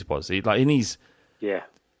Dele Alli's was. In his,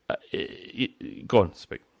 go on,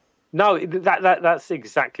 speak. No, that's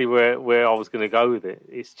exactly where I was going to go with it.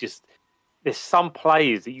 It's just there's some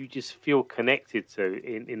players that you just feel connected to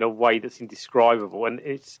in a way that's indescribable, and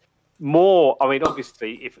it's more. I mean,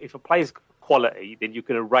 obviously, if a player's quality, then you're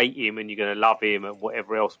going to rate him and you're going to love him and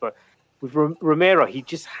whatever else. But with Romero, he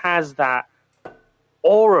just has that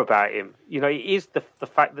aura about him. It is the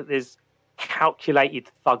fact that there's calculated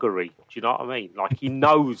thuggery. Do you know what I mean? Like he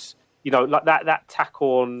knows, like that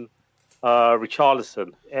tackle on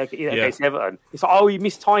Richarlison against Everton. It's like, he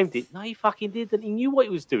mistimed it. No, he fucking didn't. He knew what he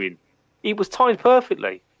was doing. It was timed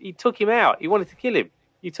perfectly. He took him out. He wanted to kill him.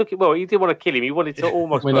 He took it. Well, he didn't want to kill him. He wanted to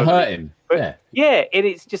almost hurt him. But, and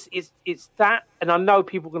it's just it's that. And I know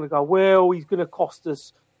people are going to go, well, he's going to cost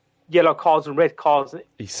us yellow cards and red cards.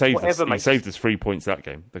 He saved us 3 points that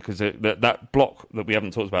game because that block that we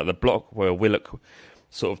haven't talked about, the block where Willock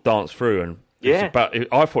sort of danced through and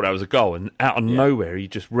I thought that was a goal, and out of nowhere he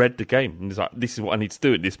just read the game and he's like, this is what I need to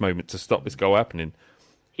do at this moment to stop this goal happening.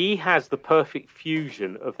 He has the perfect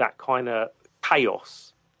fusion of that kind of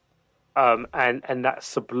chaos and that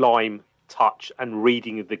sublime touch and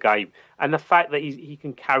reading of the game, and the fact that he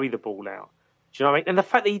can carry the ball out. Do you know what I mean? And the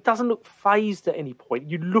fact that he doesn't look phased at any point.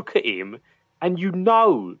 You look at him and you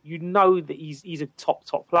know that he's a top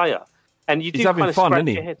player. And he's having fun, isn't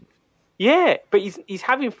he? Your head. Yeah, but he's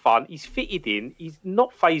having fun. He's fitted in. He's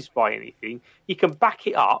not phased by anything. He can back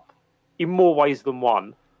it up in more ways than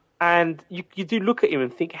one. And you do look at him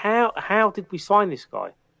and think, how did we sign this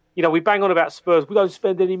guy? we bang on about Spurs. We don't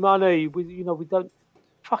spend any money. We don't.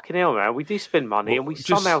 Fucking hell, man. We do spend money, and we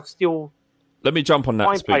somehow still. Let me jump on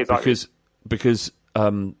that speak because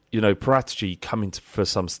Paratici coming for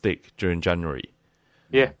some stick during January.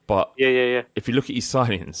 Yeah. But yeah. If you look at his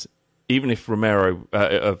signings, even if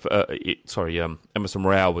Emerson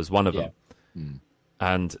Royal was one of them,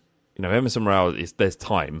 and Emerson Royal there's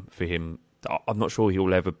time for him. I'm not sure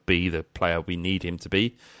he'll ever be the player we need him to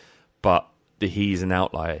be, but he's an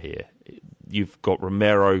outlier here. You've got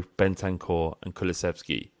Romero, Bentancur, and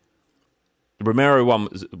Kulusevski. The Romero one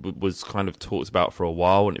was kind of talked about for a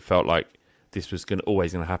while, and it felt like this was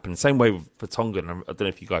always going to happen. Same way with Vertonghen. I don't know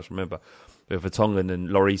if you guys remember, when Vertonghen and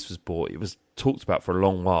Lloris was bought, it was talked about for a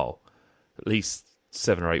long while, at least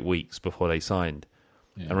 7 or 8 weeks before they signed.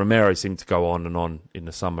 Yeah. And Romero seemed to go on and on in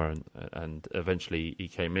the summer, and eventually he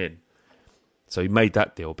came in. So he made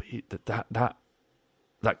that deal, but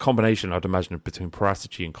that combination, I'd imagine, between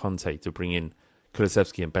Paratici and Conte to bring in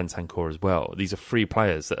Kulusevski and Bentancur as well. These are 3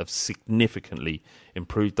 players that have significantly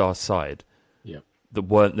improved our side that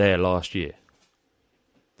weren't there last year.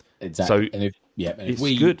 Exactly. So if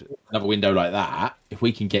we get another window like that, if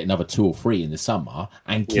we can get another 2 or 3 in the summer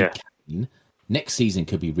and keep Kane, next season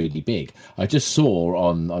could be really big. I just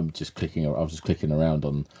saw I was just clicking around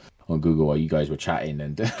on Google while you guys were chatting,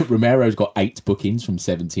 and Romero's got 8 bookings from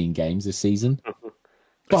 17 games this season.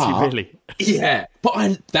 But, really? Yeah,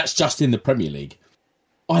 but that's just in the Premier League.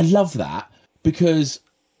 I love that because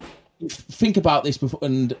think about this before,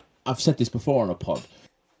 and I've said this before on a pod.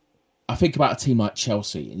 I think about a team like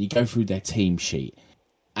Chelsea, and you go through their team sheet,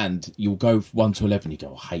 and you'll go 1 to 11. You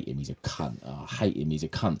go, I hate him. He's a cunt. Oh, I hate him. He's a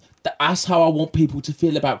cunt. That's how I want people to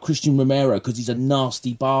feel about Christian Romero, because he's a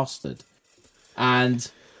nasty bastard, and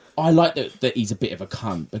I like that he's a bit of a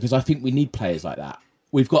cunt, because I think we need players like that.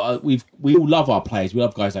 We all love our players. We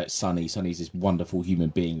love guys like Sonny. Sonny's this wonderful human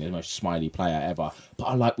being, the most smiley player ever.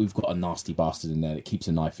 But we've got a nasty bastard in there that keeps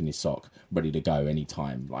a knife in his sock, ready to go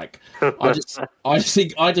anytime. Like, I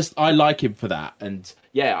like him for that. And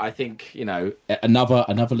yeah, I think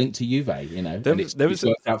another link to Juve. It's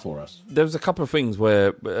worked out for us. There was a couple of things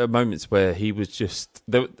moments where he was just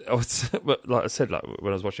like I said, like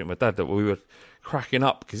when I was watching it with my dad, that we were cracking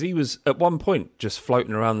up because he was at one point just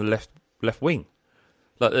floating around the left wing.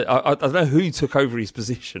 Like, I don't know who took over his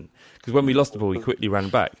position, because when we lost the ball, he quickly ran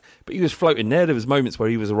back. But he was floating there. There was moments where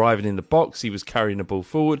he was arriving in the box. He was carrying the ball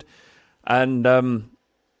forward. And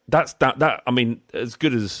that's that. I mean, as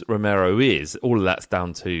good as Romero is, all of that's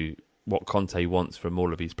down to what Conte wants from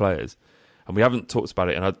all of his players. And we haven't talked about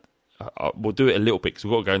it, and we'll do it a little bit, because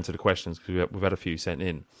we've got to go into the questions, because we've had a few sent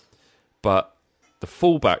in. But the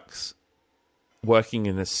fullbacks working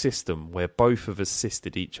in a system where both have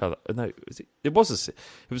assisted each other. No,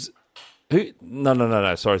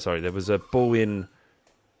 No. Sorry. There was a ball in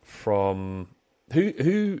from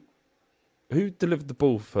who delivered the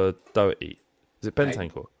ball for Doherty? Is it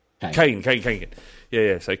Bentancur? Kane.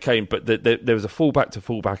 Yeah. So Kane, but there was a fullback to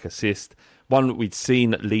fullback assist. One that we'd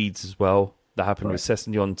seen at Leeds as well. That happened with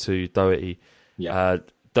Sessegnon to Doherty. Yeah.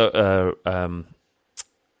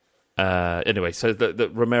 Anyway, so the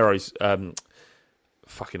Romero's.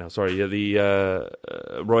 Fucking hell, sorry. Yeah,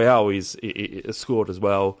 the Royale is scored as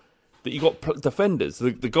well. That you got defenders.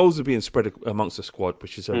 The goals are being spread amongst the squad,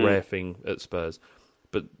 which is a rare thing at Spurs.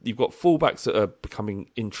 But you've got fullbacks that are becoming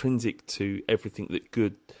intrinsic to everything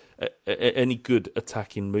any good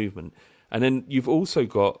attacking movement. And then you've also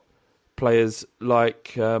got players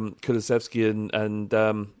like Kulusevski and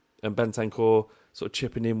Bentancur sort of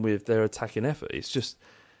chipping in with their attacking effort. It's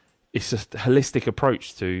a holistic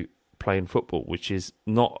approach to playing football, which is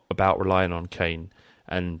not about relying on Kane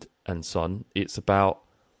and Son. It's about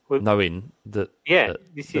knowing that. Yeah,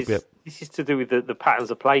 this is to do with the patterns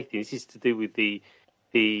of play. This is to do with the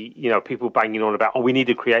people banging on about, we need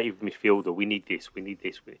a creative midfielder. We need this.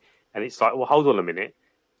 And it's like, well, hold on a minute.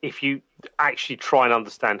 If you actually try and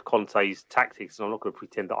understand Conte's tactics, and I'm not going to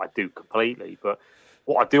pretend that I do completely, but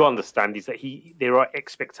what I do understand is that there are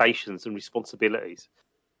expectations and responsibilities.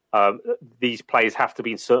 These players have to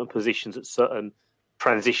be in certain positions at certain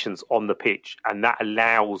transitions on the pitch, and that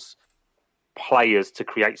allows players to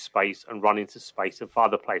create space and run into space, and for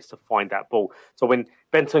other players to find that ball. So when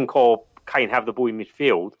Bentancur, Kane have the ball in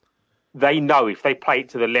midfield, they know if they play it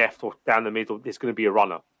to the left or down the middle, there's going to be a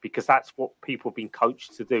runner, because that's what people have been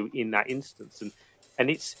coached to do in that instance. And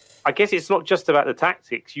I guess it's not just about the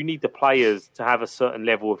tactics. You need the players to have a certain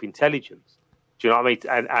level of intelligence. Do you know what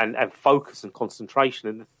I mean? And focus and concentration.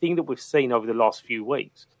 And the thing that we've seen over the last few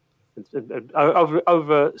weeks,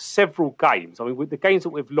 over several games, I mean, the games that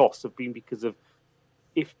we've lost have been because of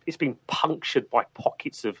it's been punctured by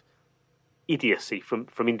pockets of idiocy from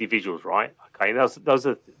individuals, right? Okay, those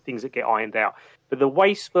are things that get ironed out. But the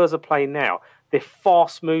way Spurs are playing now, they're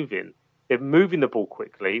fast moving. They're moving the ball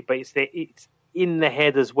quickly, but it's in the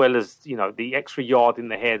head as well as, the extra yard in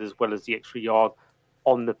the head as well as the extra yard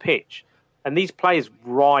on the pitch. And these players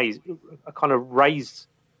raise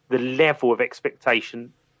the level of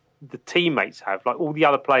expectation the teammates have. Like all the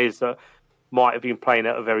other players that might have been playing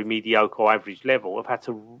at a very mediocre or average level have had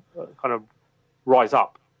to kind of rise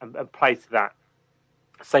up and play to that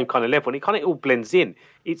same kind of level. And it kind of all blends in.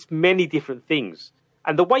 It's many different things.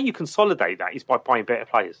 And the way you consolidate that is by buying better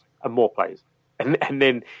players and more players. And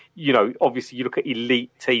then, obviously you look at elite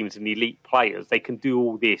teams and elite players, they can do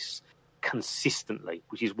all this consistently,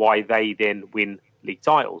 which is why they then win league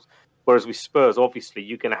titles. Whereas with Spurs, obviously,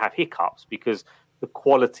 you're going to have hiccups because the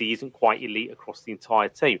quality isn't quite elite across the entire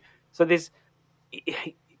team. So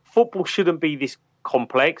football shouldn't be this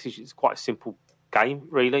complex. It's quite a simple game,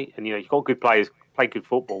 really. And, you've got good players, play good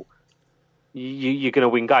football. You're going to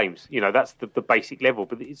win games. That's the basic level.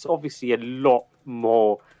 But it's obviously a lot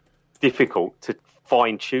more difficult to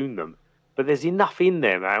fine-tune them. But there's enough in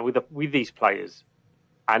there, man, with these players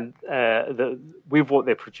and with what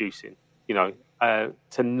they're producing,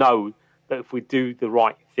 to know that if we do the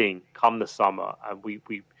right thing come the summer and we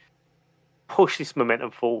push this momentum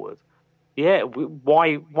forward,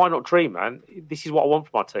 why not dream, man? This is what I want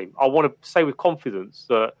for my team. I want to say with confidence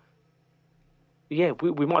that,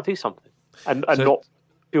 we might do something. And not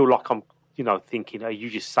feel like I'm, thinking, are you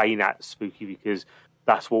just saying that, Spooky, because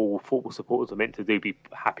that's what all football supporters are meant to do, be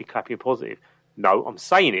happy, clappy, and positive. No, I'm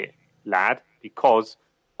saying it, lad, because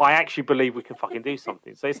I actually believe we can fucking do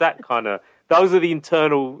something. So it's that kind of... Those are the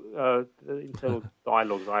internal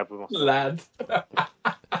dialogues I have with myself. Lad.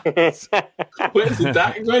 Where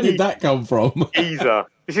did that come from? Geezer.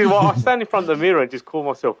 This is why I stand in front of the mirror and just call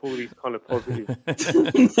myself all these kind of positive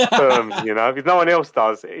terms, because no one else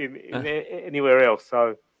does anywhere else.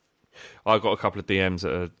 So I got a couple of DMs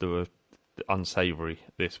that were unsavoury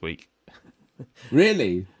this week.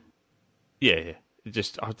 Really? Yeah.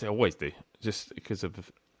 I always do, just because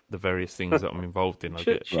of the various things that I'm involved in.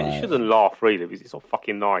 You shouldn't laugh, really, because it's not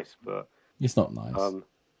fucking nice. But it's not nice.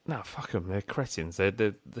 No, fuck them. They're cretins.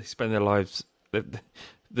 They spend their lives.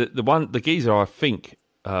 The geezer, I think,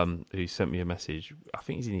 who sent me a message, I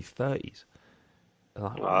think he's in his 30s.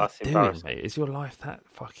 Like, what are you doing, mate? Is your life that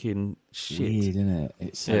fucking shit? Weird, isn't it?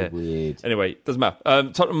 It's so weird. Anyway, doesn't matter.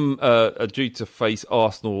 Tottenham are due to face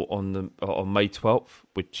Arsenal on May 12th,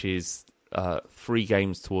 which is 3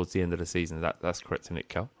 games towards the end of the season. That's correct, isn't it,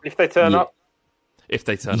 Cal? If they turn up. If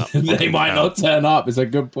they turn up. They might not turn up. It's a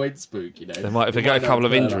good point, Spook. They might, if they get a couple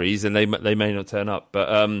of injuries, then they may not turn up.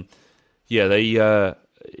 But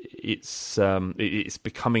it's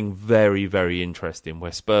becoming very, very interesting.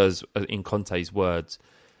 Where Spurs, in Conte's words,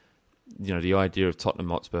 the idea of Tottenham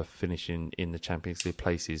Hotspur finishing in the Champions League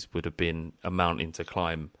places would have been a mountain to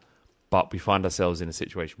climb. But we find ourselves in a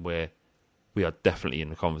situation where we are definitely in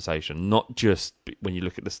the conversation. Not just when you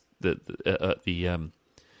look at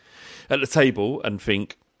at the table and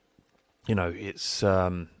think, it's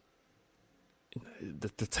the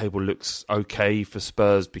table looks okay for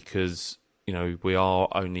Spurs because we are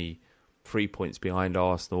only 3 points behind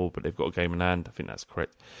Arsenal, but they've got a game in hand. I think that's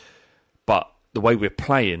correct. But the way we're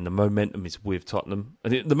playing, the momentum is with Tottenham,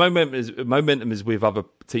 and the momentum is with other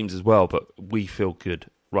teams as well. But we feel good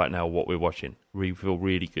right now. What we're watching, we feel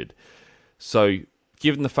really good. So,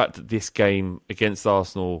 given the fact that this game against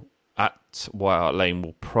Arsenal at White Hart Lane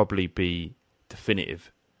will probably be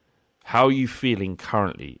definitive, how are you feeling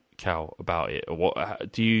currently, Cal, about it? Or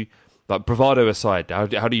what do you, like, bravado aside, how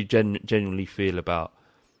do you genuinely feel about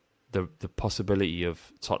the possibility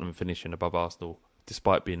of Tottenham finishing above Arsenal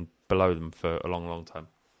despite being below them for a long, long time?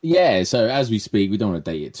 Yeah, so as we speak, we don't want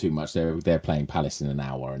to date it too much. They're playing Palace in an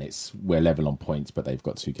hour, and we're level on points, but they've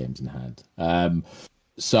got 2 games in hand.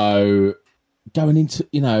 So going into,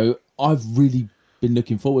 I've really been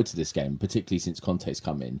looking forward to this game, particularly since Conte's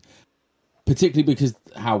come in, particularly because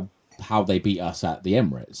how they beat us at the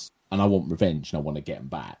Emirates, and I want revenge and I want to get them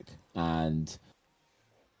back. And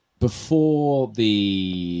before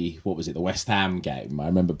the West Ham game, I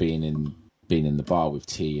remember being in the bar with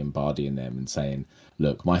T and Bardi and them and saying,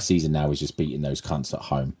 look, my season now is just beating those cunts at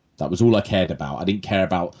home. That was all I cared about. I didn't care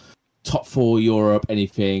about top 4 Europe,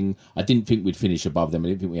 anything. I didn't think we'd finish above them. I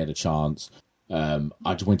didn't think we had a chance.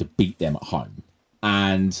 I just wanted to beat them at home.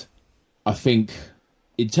 And I think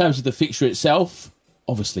in terms of the fixture itself,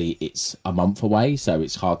 obviously it's a month away, so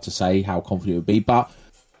it's hard to say how confident it would be. But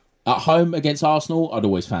at home against Arsenal, I'd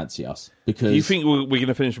always fancy us. Because do you think we're going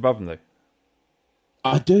to finish above them, though?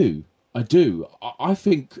 I do. I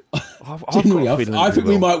think genuinely, I think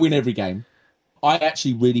we might win every game. I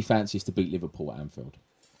actually really fancy us to beat Liverpool at Anfield.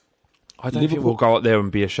 I don't think we'll go up there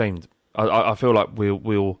and be ashamed. I feel like we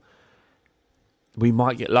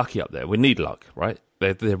might get lucky up there. We need luck, right?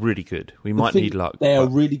 They're really good. We might need luck. They're a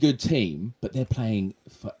really good team, but they're playing.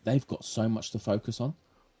 They've got so much to focus on.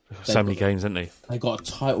 So many games, haven't they? They got a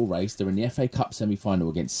title race. They're in the FA Cup semi-final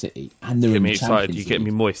against City, and they're in the the Champions League. You get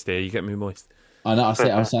me moist there. You get me moist. I know.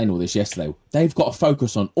 I was saying all this yesterday. They've got to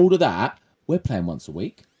focus on all of that. We're playing once a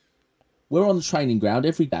week. We're on the training ground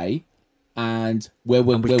every day, and we're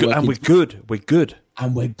good. We're good.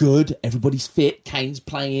 And we're good. Everybody's fit. Kane's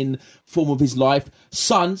playing form of his life.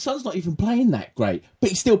 Son's not even playing that great, but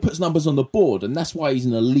he still puts numbers on the board, and that's why he's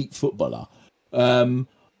an elite footballer.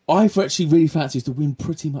 I've actually really fancy us to win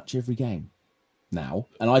pretty much every game now,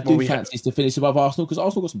 and I do fancy us to finish above Arsenal because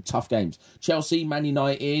Arsenal got some tough games. Chelsea, Man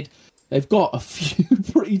United, they've got a few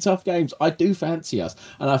pretty tough games. I do fancy us,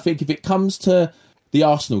 and I think if it comes to the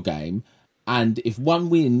Arsenal game, and if we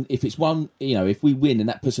win and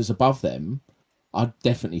that puts us above them, I'd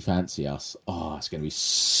definitely fancy us. Oh, it's going to be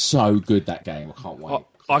so good, that game. I can't wait.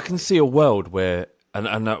 I can see a world where,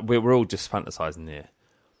 and we're all just fantasising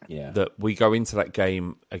here, that we go into that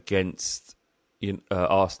game against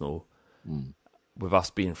Arsenal with us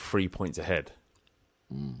being 3 points ahead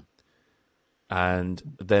and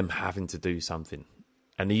them having to do something.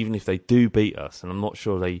 And even if they do beat us, and I'm not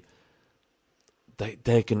sure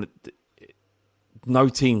they're going to... No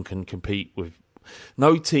team can compete with...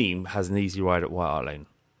 No team has an easy ride at White Hart Lane,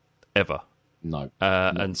 ever. No.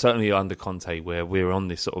 And certainly under Conte, where we're on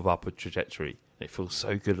this sort of upward trajectory. It feels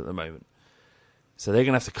so good at the moment. So they're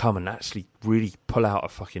going to have to come and actually really pull out a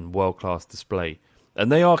fucking world-class display.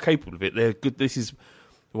 And they are capable of it. They're good. This is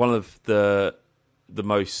one of the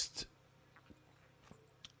most...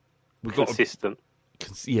 Consistent.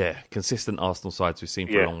 Consistent Arsenal sides we've seen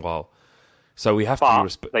for a long while. So we have to be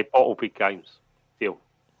respect. They bottle big games still.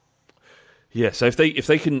 Yeah, so if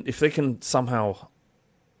they can somehow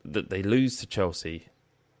that they lose to Chelsea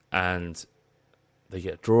and they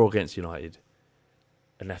get a draw against United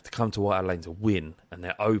and they have to come to White Hart Lane to win and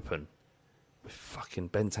they're open with fucking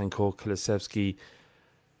Bentancur, Kulusevski,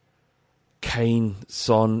 Kane,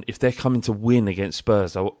 Son, if they're coming to win against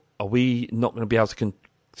Spurs, are we not going to be able to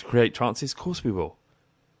create chances? Of course we will.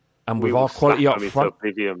 And with our quality up front,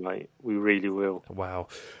 oblivion, mate, we really will. Wow.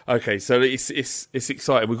 Okay, so it's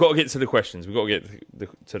exciting. We've got to get to the questions. We've got to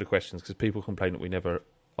get to the questions because people complain that we never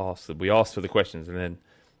ask them. We ask for the questions and then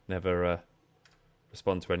never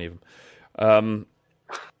respond to any of them.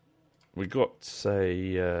 We got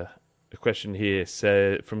a question here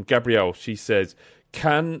from Gabrielle. She says,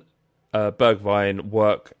 "Can Bergwijn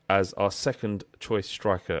work as our second choice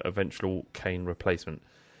striker, eventual Kane replacement?"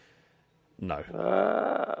 No.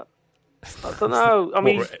 I don't know. I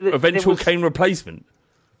mean, eventual Kane replacement.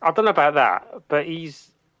 I don't know about that, but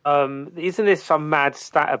he's isn't there some mad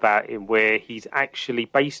stat about him where he's actually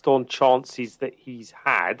based on chances that he's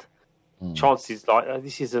had? Chances like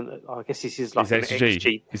this isn't. I guess this is like an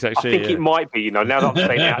XG. I think it might be. Now that I'm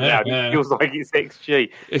saying it out loud, it feels like it's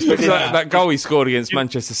XG. It's because that goal he scored against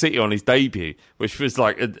Manchester City on his debut, which was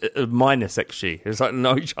like a minus XG. It was like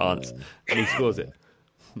no chance, and he scores it.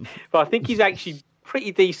 But I think he's actually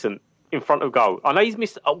pretty decent in front of goal. I know he's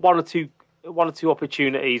missed one or two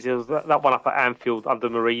opportunities. There was that one up at Anfield under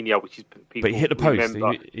Mourinho, which is people. But he hit the post.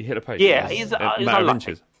 He hit a post. Yeah, he's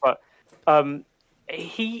unlucky. But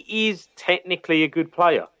he is technically a good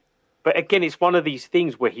player. But again, it's one of these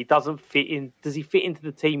things where he doesn't fit in. Does he fit into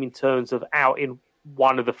the team in terms of out in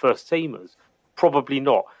one of the first teamers? Probably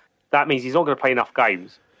not. That means he's not going to play enough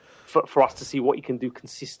games for us to see what he can do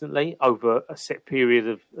consistently over a set period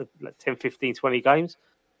of like 10, 15, 20 games.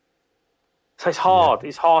 So it's hard. Yeah.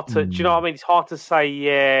 It's hard to, do you know what I mean? It's hard to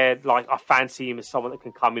say, like I fancy him as someone that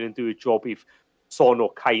can come in and do a job if Son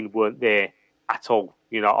or Kane weren't there at all.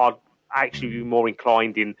 You know, I'd actually be more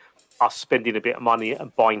inclined in us spending a bit of money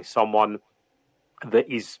and buying someone that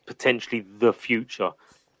is potentially the future.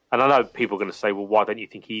 And I know people are going to say, well, why don't you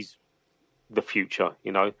think he's the future?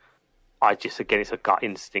 You know, again, it's a gut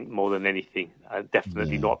instinct more than anything.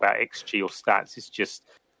 Definitely not about XG or stats. It's just,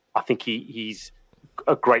 I think he's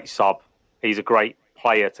a great sub. He's a great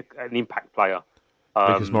player, an impact player.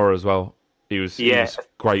 Lucas Moura as well. He was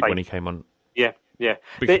great when he came on. Yeah.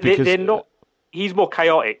 They're not. He's more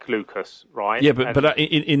chaotic, Lucas, right? Yeah, but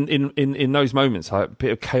in those moments, a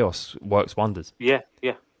bit of chaos works wonders. Yeah.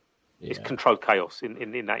 It's controlled chaos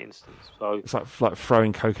in that instance. So it's like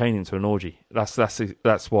throwing cocaine into an orgy. That's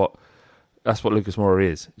what Lucas Moura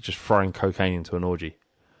is. Just throwing cocaine into an orgy.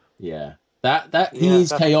 Yeah. He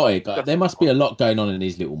is chaotic. There must be a lot going on in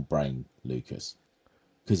his little brain, Lucas,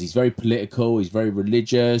 because he's very political. He's very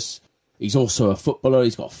religious. he's also a footballer.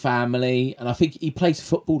 He's got a family, and I think he plays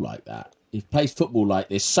football like that. He plays football like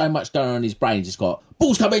there's so much going on in his brain. He's just got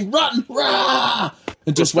balls coming, run, rah,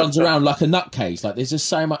 and just runs around like a nutcase. Like there's just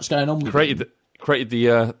so much going on. With him. Created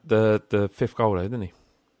the fifth goal, though, didn't he?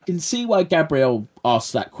 I can see why Gabriel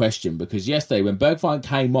asked that question, because yesterday when Bergwijn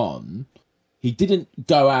came on, he didn't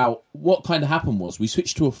go out. What kind of happened was we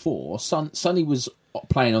switched to a 4. Sonny was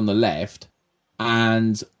playing on the left,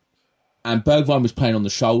 and Bergwijn was playing on the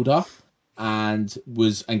shoulder, and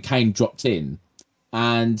Kane dropped in,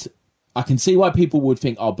 and I can see why people would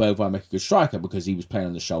think, oh, Bergwijn make a good striker because he was playing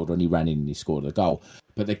on the shoulder and he ran in and he scored a goal.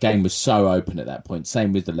 But the game was so open at that point.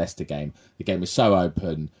 Same with the Leicester game. The game was so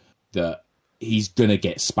open that he's going to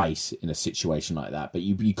get space in a situation like that. But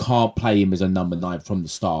you can't play him as a number 9 from the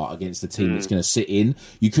start against a team that's going to sit in.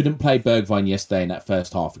 You couldn't play Bergwijn yesterday in that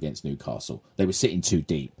first half against Newcastle. They were sitting too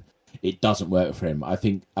deep. It doesn't work for him. I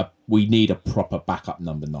think we need a proper backup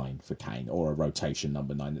number 9 for Kane, or a rotation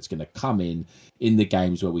number 9 that's going to come in the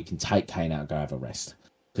games where we can take Kane out and go have a rest.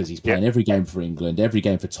 Because he's playing every game for England, every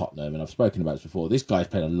game for Tottenham, and I've spoken about this before. This guy's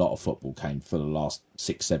played a lot of football, Kane, for the last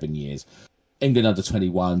 6-7 years. England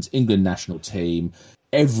under-21s, England national team,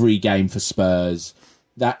 every game for Spurs.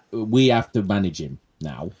 That we have to manage him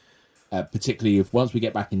now. Particularly if once we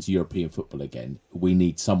get back into European football again, we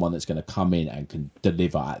need someone that's going to come in and can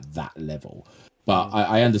deliver at that level. But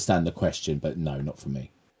I understand the question, but no, not for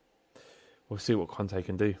me. We'll see what Conte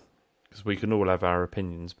can do, because we can all have our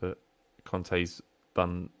opinions, but Conte's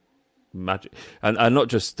done magic. And not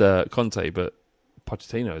just Conte, but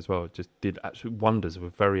Pochettino as well. Just did absolute wonders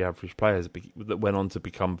with very average players that went on to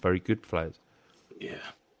become very good players. Yeah.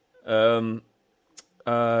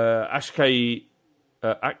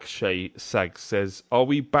 Akshay Sag says, are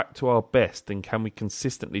we back to our best, and can we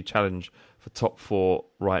consistently challenge for top 4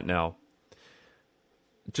 right now?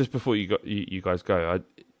 Just before you guys go,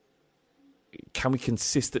 can we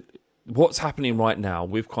what's happening right now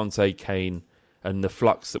with Conte, Kane, and the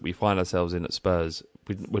flux that we find ourselves in at Spurs?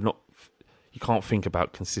 We're not. You can't think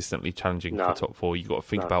about consistently challenging for top 4. You've got to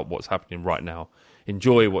think about what's happening right now.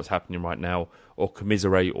 Enjoy what's happening right now, or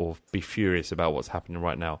commiserate or be furious about what's happening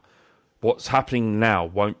right now. What's happening now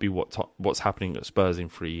won't be what's happening at Spurs in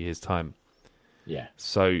 3 years' time. Yeah.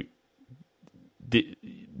 So the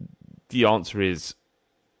answer is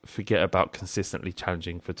forget about consistently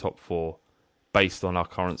challenging for top 4 based on our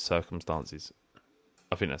current circumstances.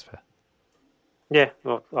 I think that's fair. Yeah,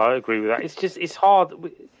 well, I agree with that. It's hard.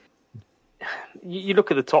 You look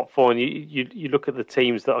at the top 4 and you look at the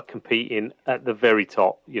teams that are competing at the very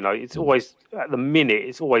top. You know, it's always, at the minute,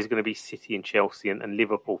 it's always going to be City and Chelsea and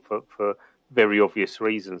Liverpool for very obvious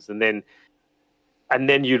reasons. And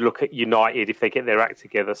then you look at United if they get their act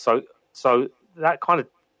together. So that kind of,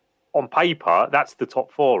 on paper, that's the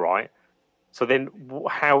top 4, right? So then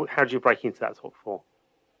how do you break into that top 4?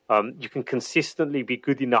 You can consistently be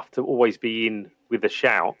good enough to always be in with a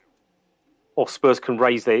shout, or Spurs can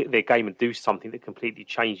raise their game and do something that completely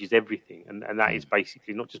changes everything. And that is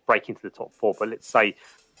basically not just break into the top 4, but let's say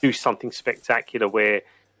do something spectacular where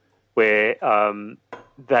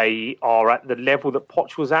they are at the level that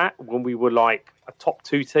Poch was at when we were like a top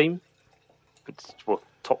 2 team, well,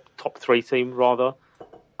 top 3 team rather.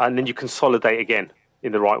 And then you consolidate again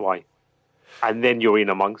in the right way. And then you're in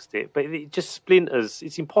amongst it. But it just splinters.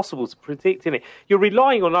 It's impossible to predict, isn't it? You're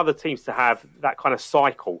relying on other teams to have that kind of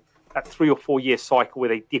cycle, that 3 or 4 year cycle where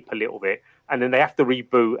they dip a little bit and then they have to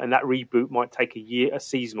reboot, and that reboot might take a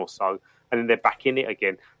season or so, and then they're back in it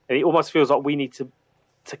again. And it almost feels like we need to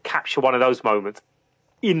capture one of those moments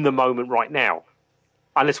in the moment right now,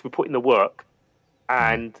 unless we put in the work.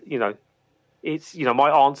 And, it's,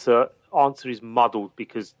 my answer is muddled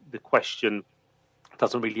because the question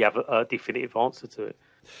doesn't really have a definitive answer to it.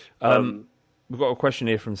 We've got a question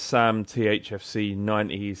here from Sam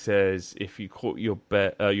THFC90. He says, if you caught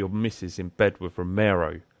your missus in bed with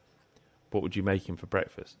Romero, what would you make him for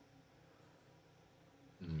breakfast?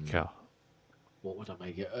 Cal. What would I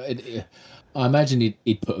make it? I imagine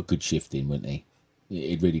he'd put a good shift in, wouldn't he?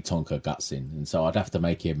 He'd really tonk her guts in. And so I'd have to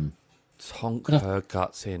make him... Tonk her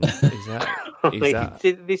guts in? Is that...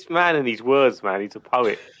 This man and his words, man. He's a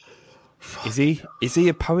poet. Is he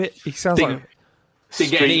a poet? He sounds like...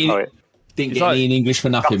 Street poet. Didn't get any in English for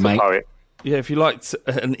nothing, mate. Poet. Yeah, if you liked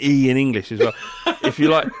an E in English as well. if you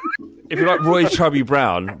like Roy Chubby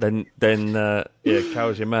Brown, then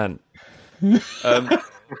Cal's your man.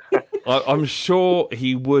 I'm sure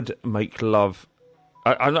he would make love.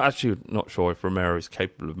 I'm actually not sure if Romero is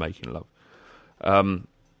capable of making love.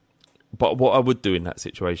 But what I would do in that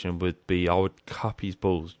situation would be I would cup his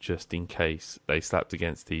balls just in case they slapped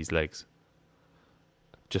against his legs,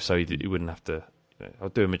 just so he wouldn't have to I'll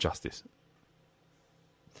do him a justice.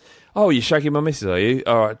 Oh, you're shagging my missus, are you?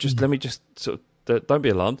 All right, let me just sort of, don't be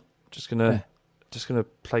alarmed. Just gonna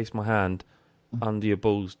place my hand under your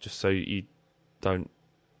balls just so they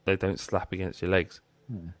don't slap against your legs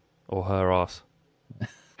or her ass.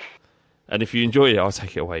 And if you enjoy it, I'll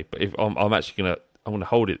take it away. But if I'm actually gonna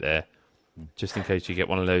hold it there, just in case you get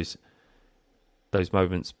one of those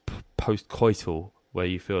moments post-coital where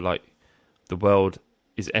you feel like the world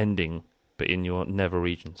is ending, but in your nether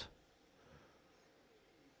regions.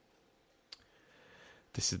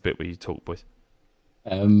 This is the bit where you talk, boys.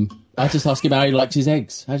 I just ask him how he likes his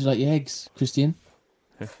eggs. How do you like your eggs, Christian?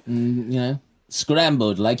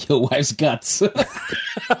 Scrambled like your wife's guts. Oh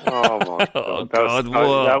my god!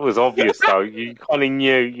 That was obvious, though. You kind of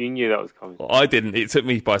knew that was coming. I didn't. It took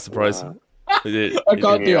me by surprise. I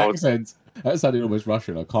can't do accents. That sounded almost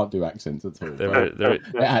Russian. I can't do accents at all.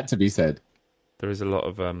 It had to be said. There is a lot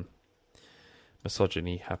of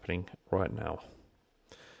misogyny happening right now.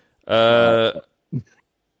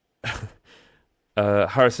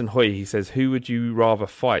 Harrison Hoy, he says, who would you rather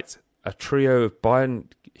fight? A trio of Brian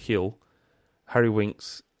Hill, Harry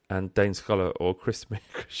Winks, and Dane Sculler, or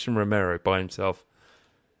Christian Romero by himself?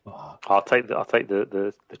 I'll take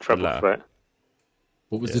the treble threat.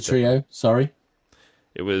 What was the trio? Sorry,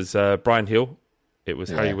 it was Brian Hill, it was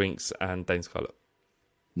Harry Winks, and Dane Sculler.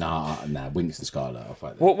 Nah, Winks and Scarlett. I'll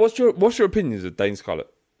fight them. What's your opinions of Dane Sculler?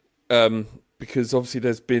 Because obviously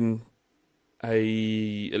there's been at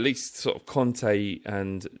least sort of Conte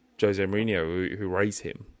and Jose Mourinho who raise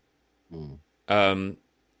him. And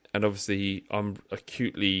obviously I'm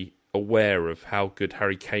acutely aware of how good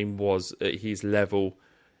Harry Kane was at his level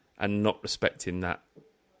and not respecting that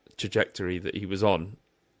trajectory that he was on.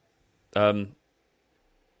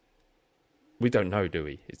 We don't know, do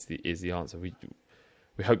we? Is the answer. We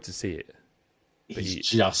hope to see it. He's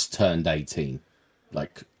just turned 18,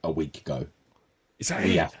 like a week ago. Is that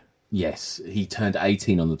it? Yes, he turned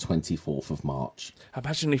 18 on the 24th of March.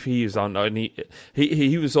 Imagine if he was on.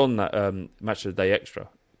 He was on that Match of the Day Extra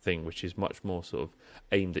thing, which is much more sort of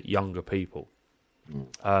aimed at younger people.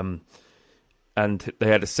 And they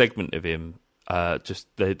had a segment of him.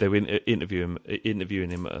 They were interviewing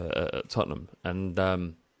him at Tottenham,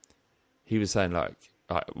 and he was saying like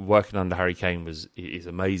working under Harry Kane is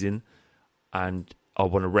amazing, and I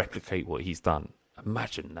want to replicate what he's done.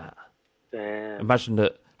 Imagine that. Damn. Imagine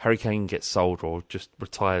that Harry Kane gets sold or just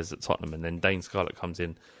retires at Tottenham, and then Dane Scarlett comes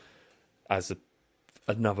in as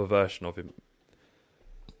another version of him.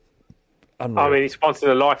 Unreal. I mean, it's once in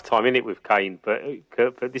a lifetime, isn't it, with Kane? But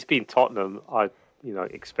this being Tottenham, I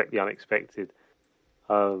expect the unexpected.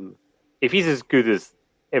 If he's as good as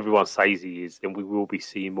everyone says he is, then we will be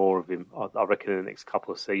seeing more of him. I reckon in the next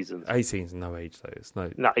couple of seasons. 18's no age though. It's no.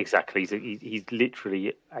 No, exactly. He's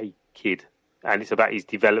literally a kid, and it's about his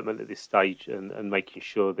development at this stage and making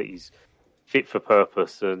sure that he's fit for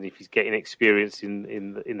purpose. And if he's getting experience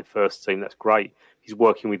in the first team, that's great. If he's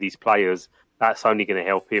working with these players, that's only going to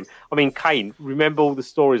help him. I mean, Kane, remember all the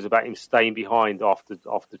stories about him staying behind after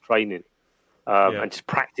training and just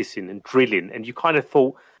practicing and drilling. And you kind of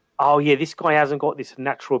thought, oh, yeah, this guy hasn't got this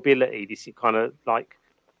natural ability, this kind of like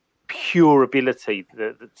pure ability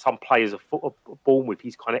that some players are born with.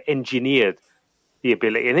 He's kind of engineered the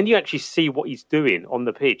ability. And then you actually see what he's doing on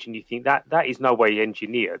the pitch and you think that is no way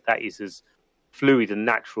engineered. That is as fluid and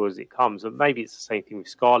natural as it comes. And maybe it's the same thing with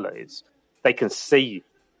Scarlett. They can see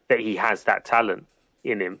that he has that talent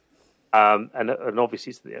in him. And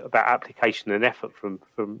obviously it's about application and effort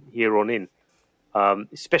from here on in.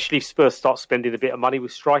 Especially if Spurs start spending a bit of money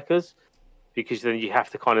with strikers, because then you have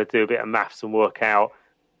to kind of do a bit of maths and work out,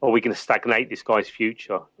 are we going to stagnate this guy's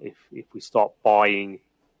future if we start buying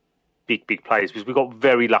big players? Because we got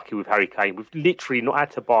very lucky with Harry Kane. We've literally not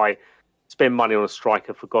had to spend money on a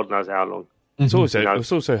striker for God knows how long. It's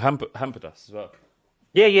also hampered us as well.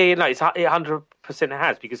 Yeah. No, it 100%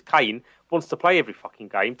 has, because Kane wants to play every fucking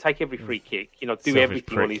game, take every free kick, do Selfish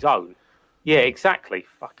everything prick. on his own. Yeah, exactly.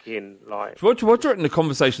 Fucking like. What do you reckon the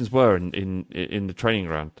conversations were in the training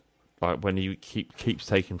ground, like when he keeps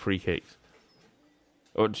taking free kicks?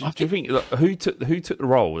 Or do you think who took the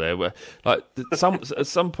role there? Where like at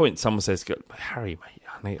some point someone says, "Harry,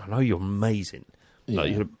 mate, I know you're amazing.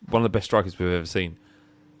 Like, you're one of the best strikers we've ever seen,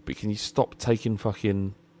 but can you stop taking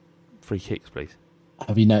fucking free kicks, please?"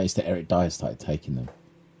 Have you noticed that Eric Dyer started taking them?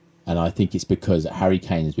 And I think it's because Harry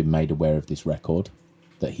Kane has been made aware of this record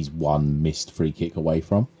that he's one missed free kick away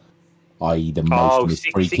from, i.e. the most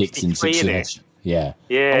missed free kicks in succession. Yeah.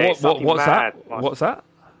 Yeah. What's that? What's that?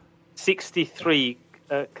 63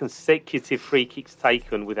 consecutive free kicks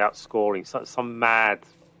taken without scoring. So some mad.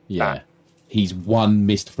 Yeah. He's one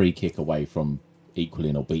missed free kick away from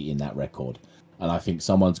equaling or beating that record. And I think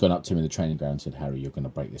someone's gone up to him in the training ground and said, Harry, you're going to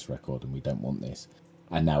break this record and we don't want this.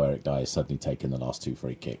 And now Eric Dyer has suddenly taken the last 2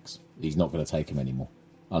 free kicks. He's not going to take them anymore.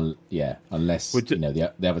 Unless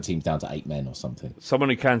the other team's down to 8 men or something. Someone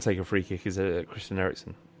who can take a free kick is Christian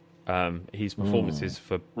Eriksen. His performances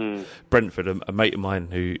for Brentford, a mate of mine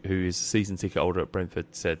who is a season ticket holder at Brentford,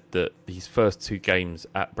 said that his first 2 games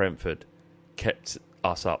at Brentford kept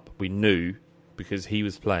us up. We knew, because he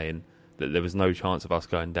was playing, that there was no chance of us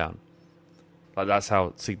going down. Like, that's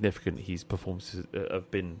how significant his performances have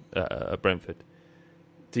been at Brentford.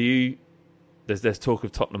 There's talk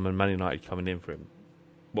of Tottenham and Man United coming in for him.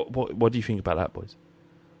 What do you think about that, boys?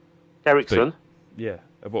 Eriksen? Yeah.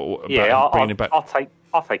 Bringing him back?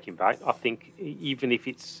 I'll take him back. I think even if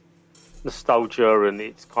it's nostalgia and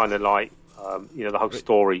it's kind of like the whole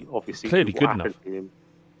story, obviously clearly good enough.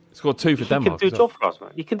 Scored 2 for Denmark. He can do a job for us,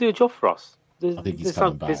 man. He can do a job for us. I think he's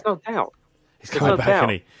coming back. There's no doubt. He's coming back, isn't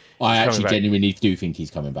he? I actually genuinely do think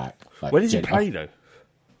he's coming back. Like, where does he play, though?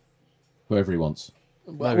 Wherever he wants.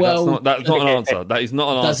 No, that's not an answer. That is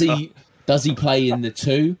not an answer. Does he play in the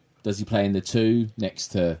 2? Does he play in the 2 next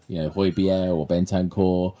to Højbjerg or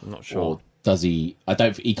Bentancur? I'm not sure. Or does he? I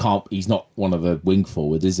don't. He can't. He's not one of the wing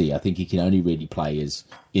forwards, is he? I think he can only really play as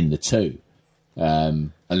in the 2.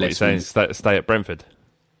 Unless you're saying stay at Brentford.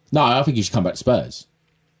 No, I think he should come back to Spurs.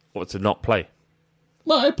 What, to not play?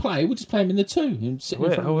 No, he'll play. We'll just play him in the 2. He'll sit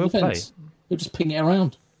in front of the defence. He'll just ping it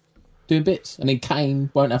around, doing bits, and then Kane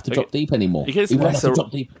won't have to drop deep anymore. He won't have to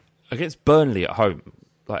drop deep. Against Burnley at home,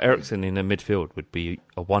 like Eriksen in the midfield would be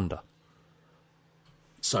a wonder.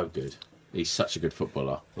 So good. He's such a good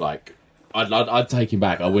footballer. Like, I'd take him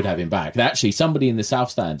back. I would have him back. And actually, somebody in the South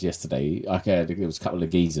Stand yesterday, there was a couple of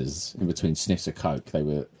geezers in between sniffs of coke. They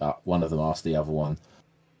were one of them asked the other one,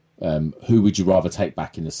 who would you rather take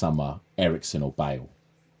back in the summer, Eriksen or Bale?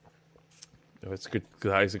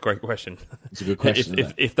 That is a great question. It's a good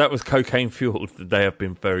question. If that was cocaine fueled, they have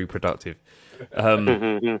been very productive.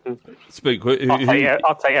 Spook,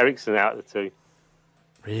 I'll take Eriksen out of the 2.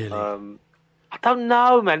 Really? I don't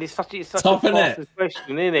know, man. It's such a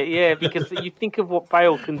question, isn't it? Yeah, because you think of what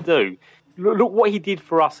Bale can do. Look what he did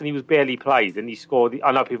for us, and he was barely played, and he scored.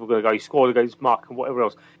 I know people are going to go, he scored against Mark and whatever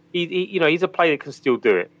else. He's a player that can still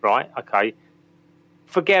do it, right? Okay.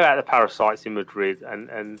 Forget about the parasites in Madrid,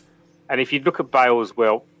 and if you look at Bale as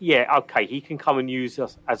well, yeah, okay, he can come and use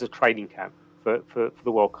us as a training camp for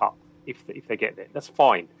the World Cup if they get there. That's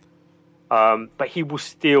fine, but he will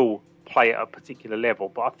still play at a particular level.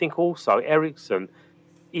 But I think also Eriksen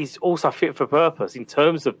is also fit for purpose in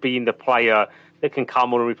terms of being the player that can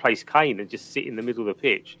come on and replace Kane and just sit in the middle of the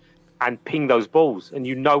pitch and ping those balls. And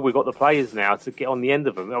we've got the players now to get on the end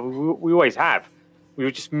of them. I mean, we always have. We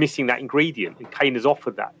were just missing that ingredient, and Kane has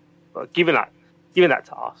offered that, given that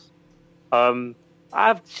to us.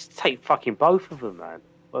 I've just take fucking both of them, man.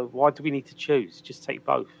 Why do we need to choose? Just take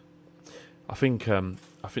both. I think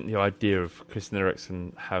the idea of Christian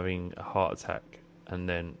Eriksen having a heart attack and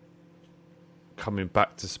then coming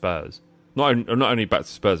back to Spurs, not only back to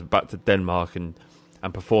Spurs, but back to Denmark and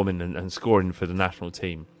performing and scoring for the national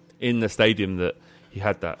team in the stadium that he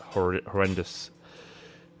had that horrendous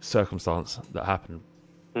circumstance that happened.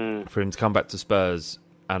 For him to come back to Spurs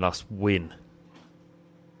and us win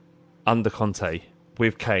under Conte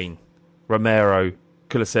with Kane, Romero,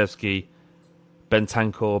 Kulusevski,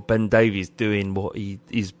 Bentancur, Ben Davies doing what he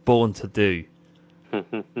is born to do.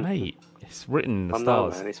 Mate, it's written in the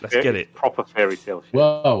stars. Let's get it. Proper fairy tale shit.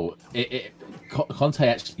 Well, Conte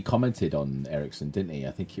actually commented on Eriksen, didn't he?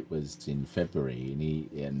 I think it was in February,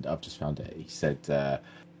 and I've just found it. He said that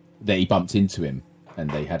he bumped into him and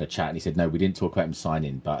they had a chat, and he said, no, we didn't talk about him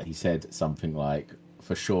signing, but he said something like,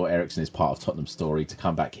 for sure, Eriksen is part of Tottenham's story. To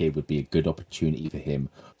come back here would be a good opportunity for him,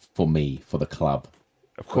 for me, for the club.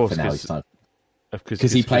 Of course,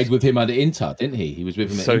 because he played with him under Inter, didn't he? He was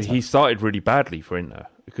with him at Inter. So he started really badly for Inter,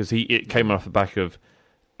 because it came off the back of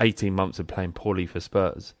 18 months of playing poorly for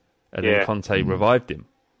Spurs, and then Conte revived him.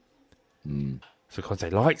 So Conte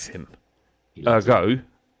likes him. Ergo,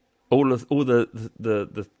 all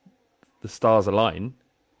the stars align.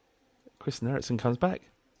 Christian Eriksen comes back,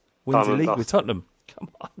 wins the league with Tottenham. Come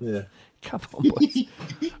on, come on, boys.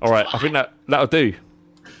 All right, I think that'll do.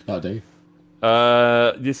 That'll do.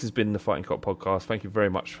 This has been the Fighting Cock podcast. Thank you very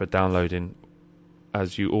much for downloading,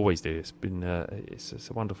 as you always do. It's been it's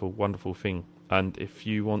a wonderful, wonderful thing. And if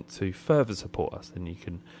you want to further support us, then you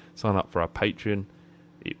can sign up for our Patreon,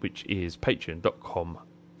 which is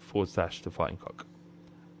patreon.com/The Fighting Cock.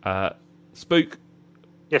 Spook.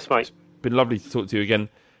 Yes, mate. It's been lovely to talk to you again.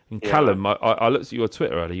 And Callum, I looked at your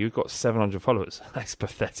Twitter earlier. You've got 700 followers. That's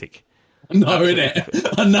pathetic. know,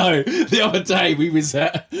 innit? I know. The other day we was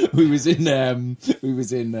at Beavertown.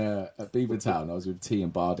 I was with T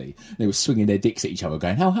and Bardi. They were swinging their dicks at each other,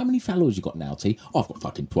 going, "How many followers you got now, T?" "Oh, I've got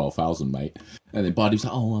fucking 12,000, mate." And then Bardi was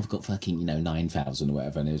like, "Oh, I've got fucking 9,000 or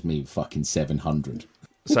whatever," and it was me fucking 700.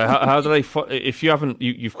 So how do they? If you haven't,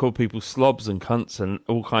 you've called people slobs and cunts and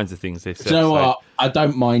all kinds of things. They said. Do you know what? I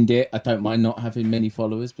don't mind it. I don't mind not having many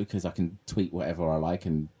followers because I can tweet whatever I like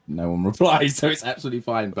and no one replies, so it's absolutely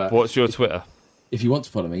fine. But what's your Twitter? If you want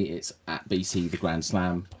to follow me, it's at BC the Grand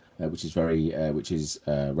Slam, which is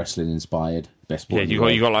wrestling inspired. Best. Yeah,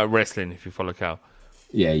 you got like wrestling if you follow Cal.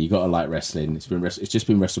 Yeah, you got to like wrestling. It's just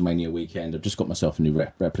been WrestleMania weekend. I've just got myself a new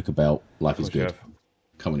replica belt. Life is good.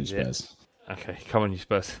 Come on, you Spurs. Yeah. Okay, come on, you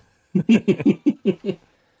Spurs.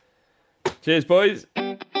 Cheers, boys.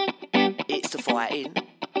 It's the fighting.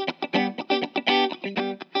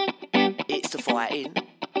 It's the fighting.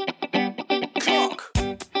 Clock.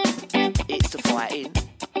 It's the fighting.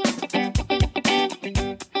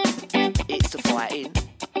 It's the fighting.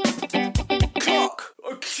 Clock.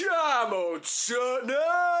 Come on,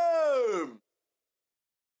 Tottenham.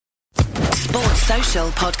 Sports Social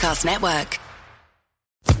Podcast Network.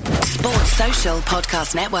 Sports Social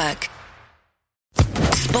Podcast Network.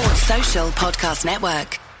 Sports Social Podcast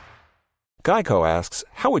Network. Geico asks,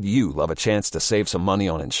 how would you love a chance to save some money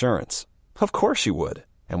on insurance? Of course you would.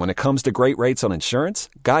 And when it comes to great rates on insurance,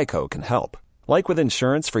 Geico can help. Like with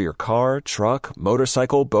insurance for your car, truck,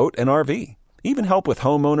 motorcycle, boat, and RV. Even help with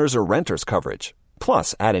homeowners or renters coverage.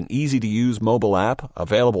 Plus, add an easy-to-use mobile app,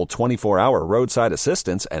 available 24-hour roadside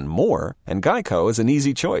assistance, and more, and Geico is an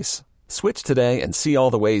easy choice. Switch today and see all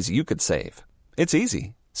the ways you could save. It's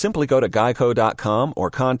easy. Simply go to geico.com or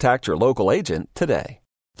contact your local agent today.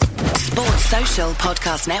 Sports Social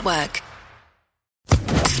Podcast Network.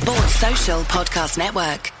 Sports Social Podcast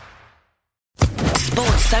Network.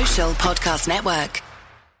 Sports Social Podcast Network.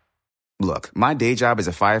 Look, my day job as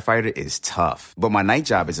a firefighter is tough, but my night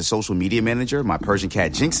job as a social media manager, my Persian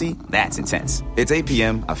cat Jinxie, that's intense. It's 8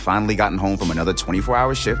 p.m., I've finally gotten home from another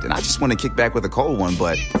 24-hour shift, and I just want to kick back with a cold one,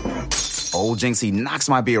 but old Jinxie knocks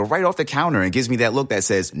my beer right off the counter and gives me that look that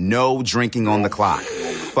says, no drinking on the clock.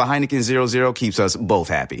 But Heineken 0.0 keeps us both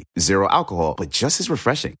happy. Zero alcohol, but just as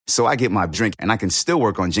refreshing. So I get my drink, and I can still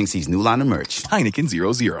work on Jinxie's new line of merch. Heineken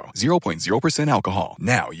 0.0, 0.0% alcohol.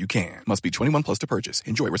 Now you can. Must be 21 plus to purchase.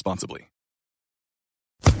 Enjoy responsibly.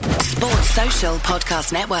 Sports Social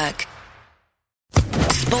Podcast Network.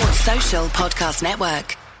 Sports Social Podcast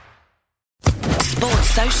Network. Sports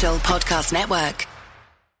Social Podcast Network.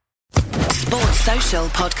 Sports Social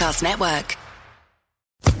Podcast Network.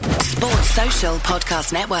 Sports Social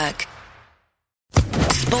Podcast Network.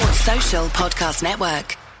 Sports Social Podcast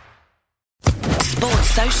Network. Sports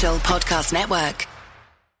Social Podcast Network.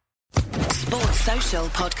 Sports Social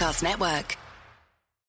Podcast Network.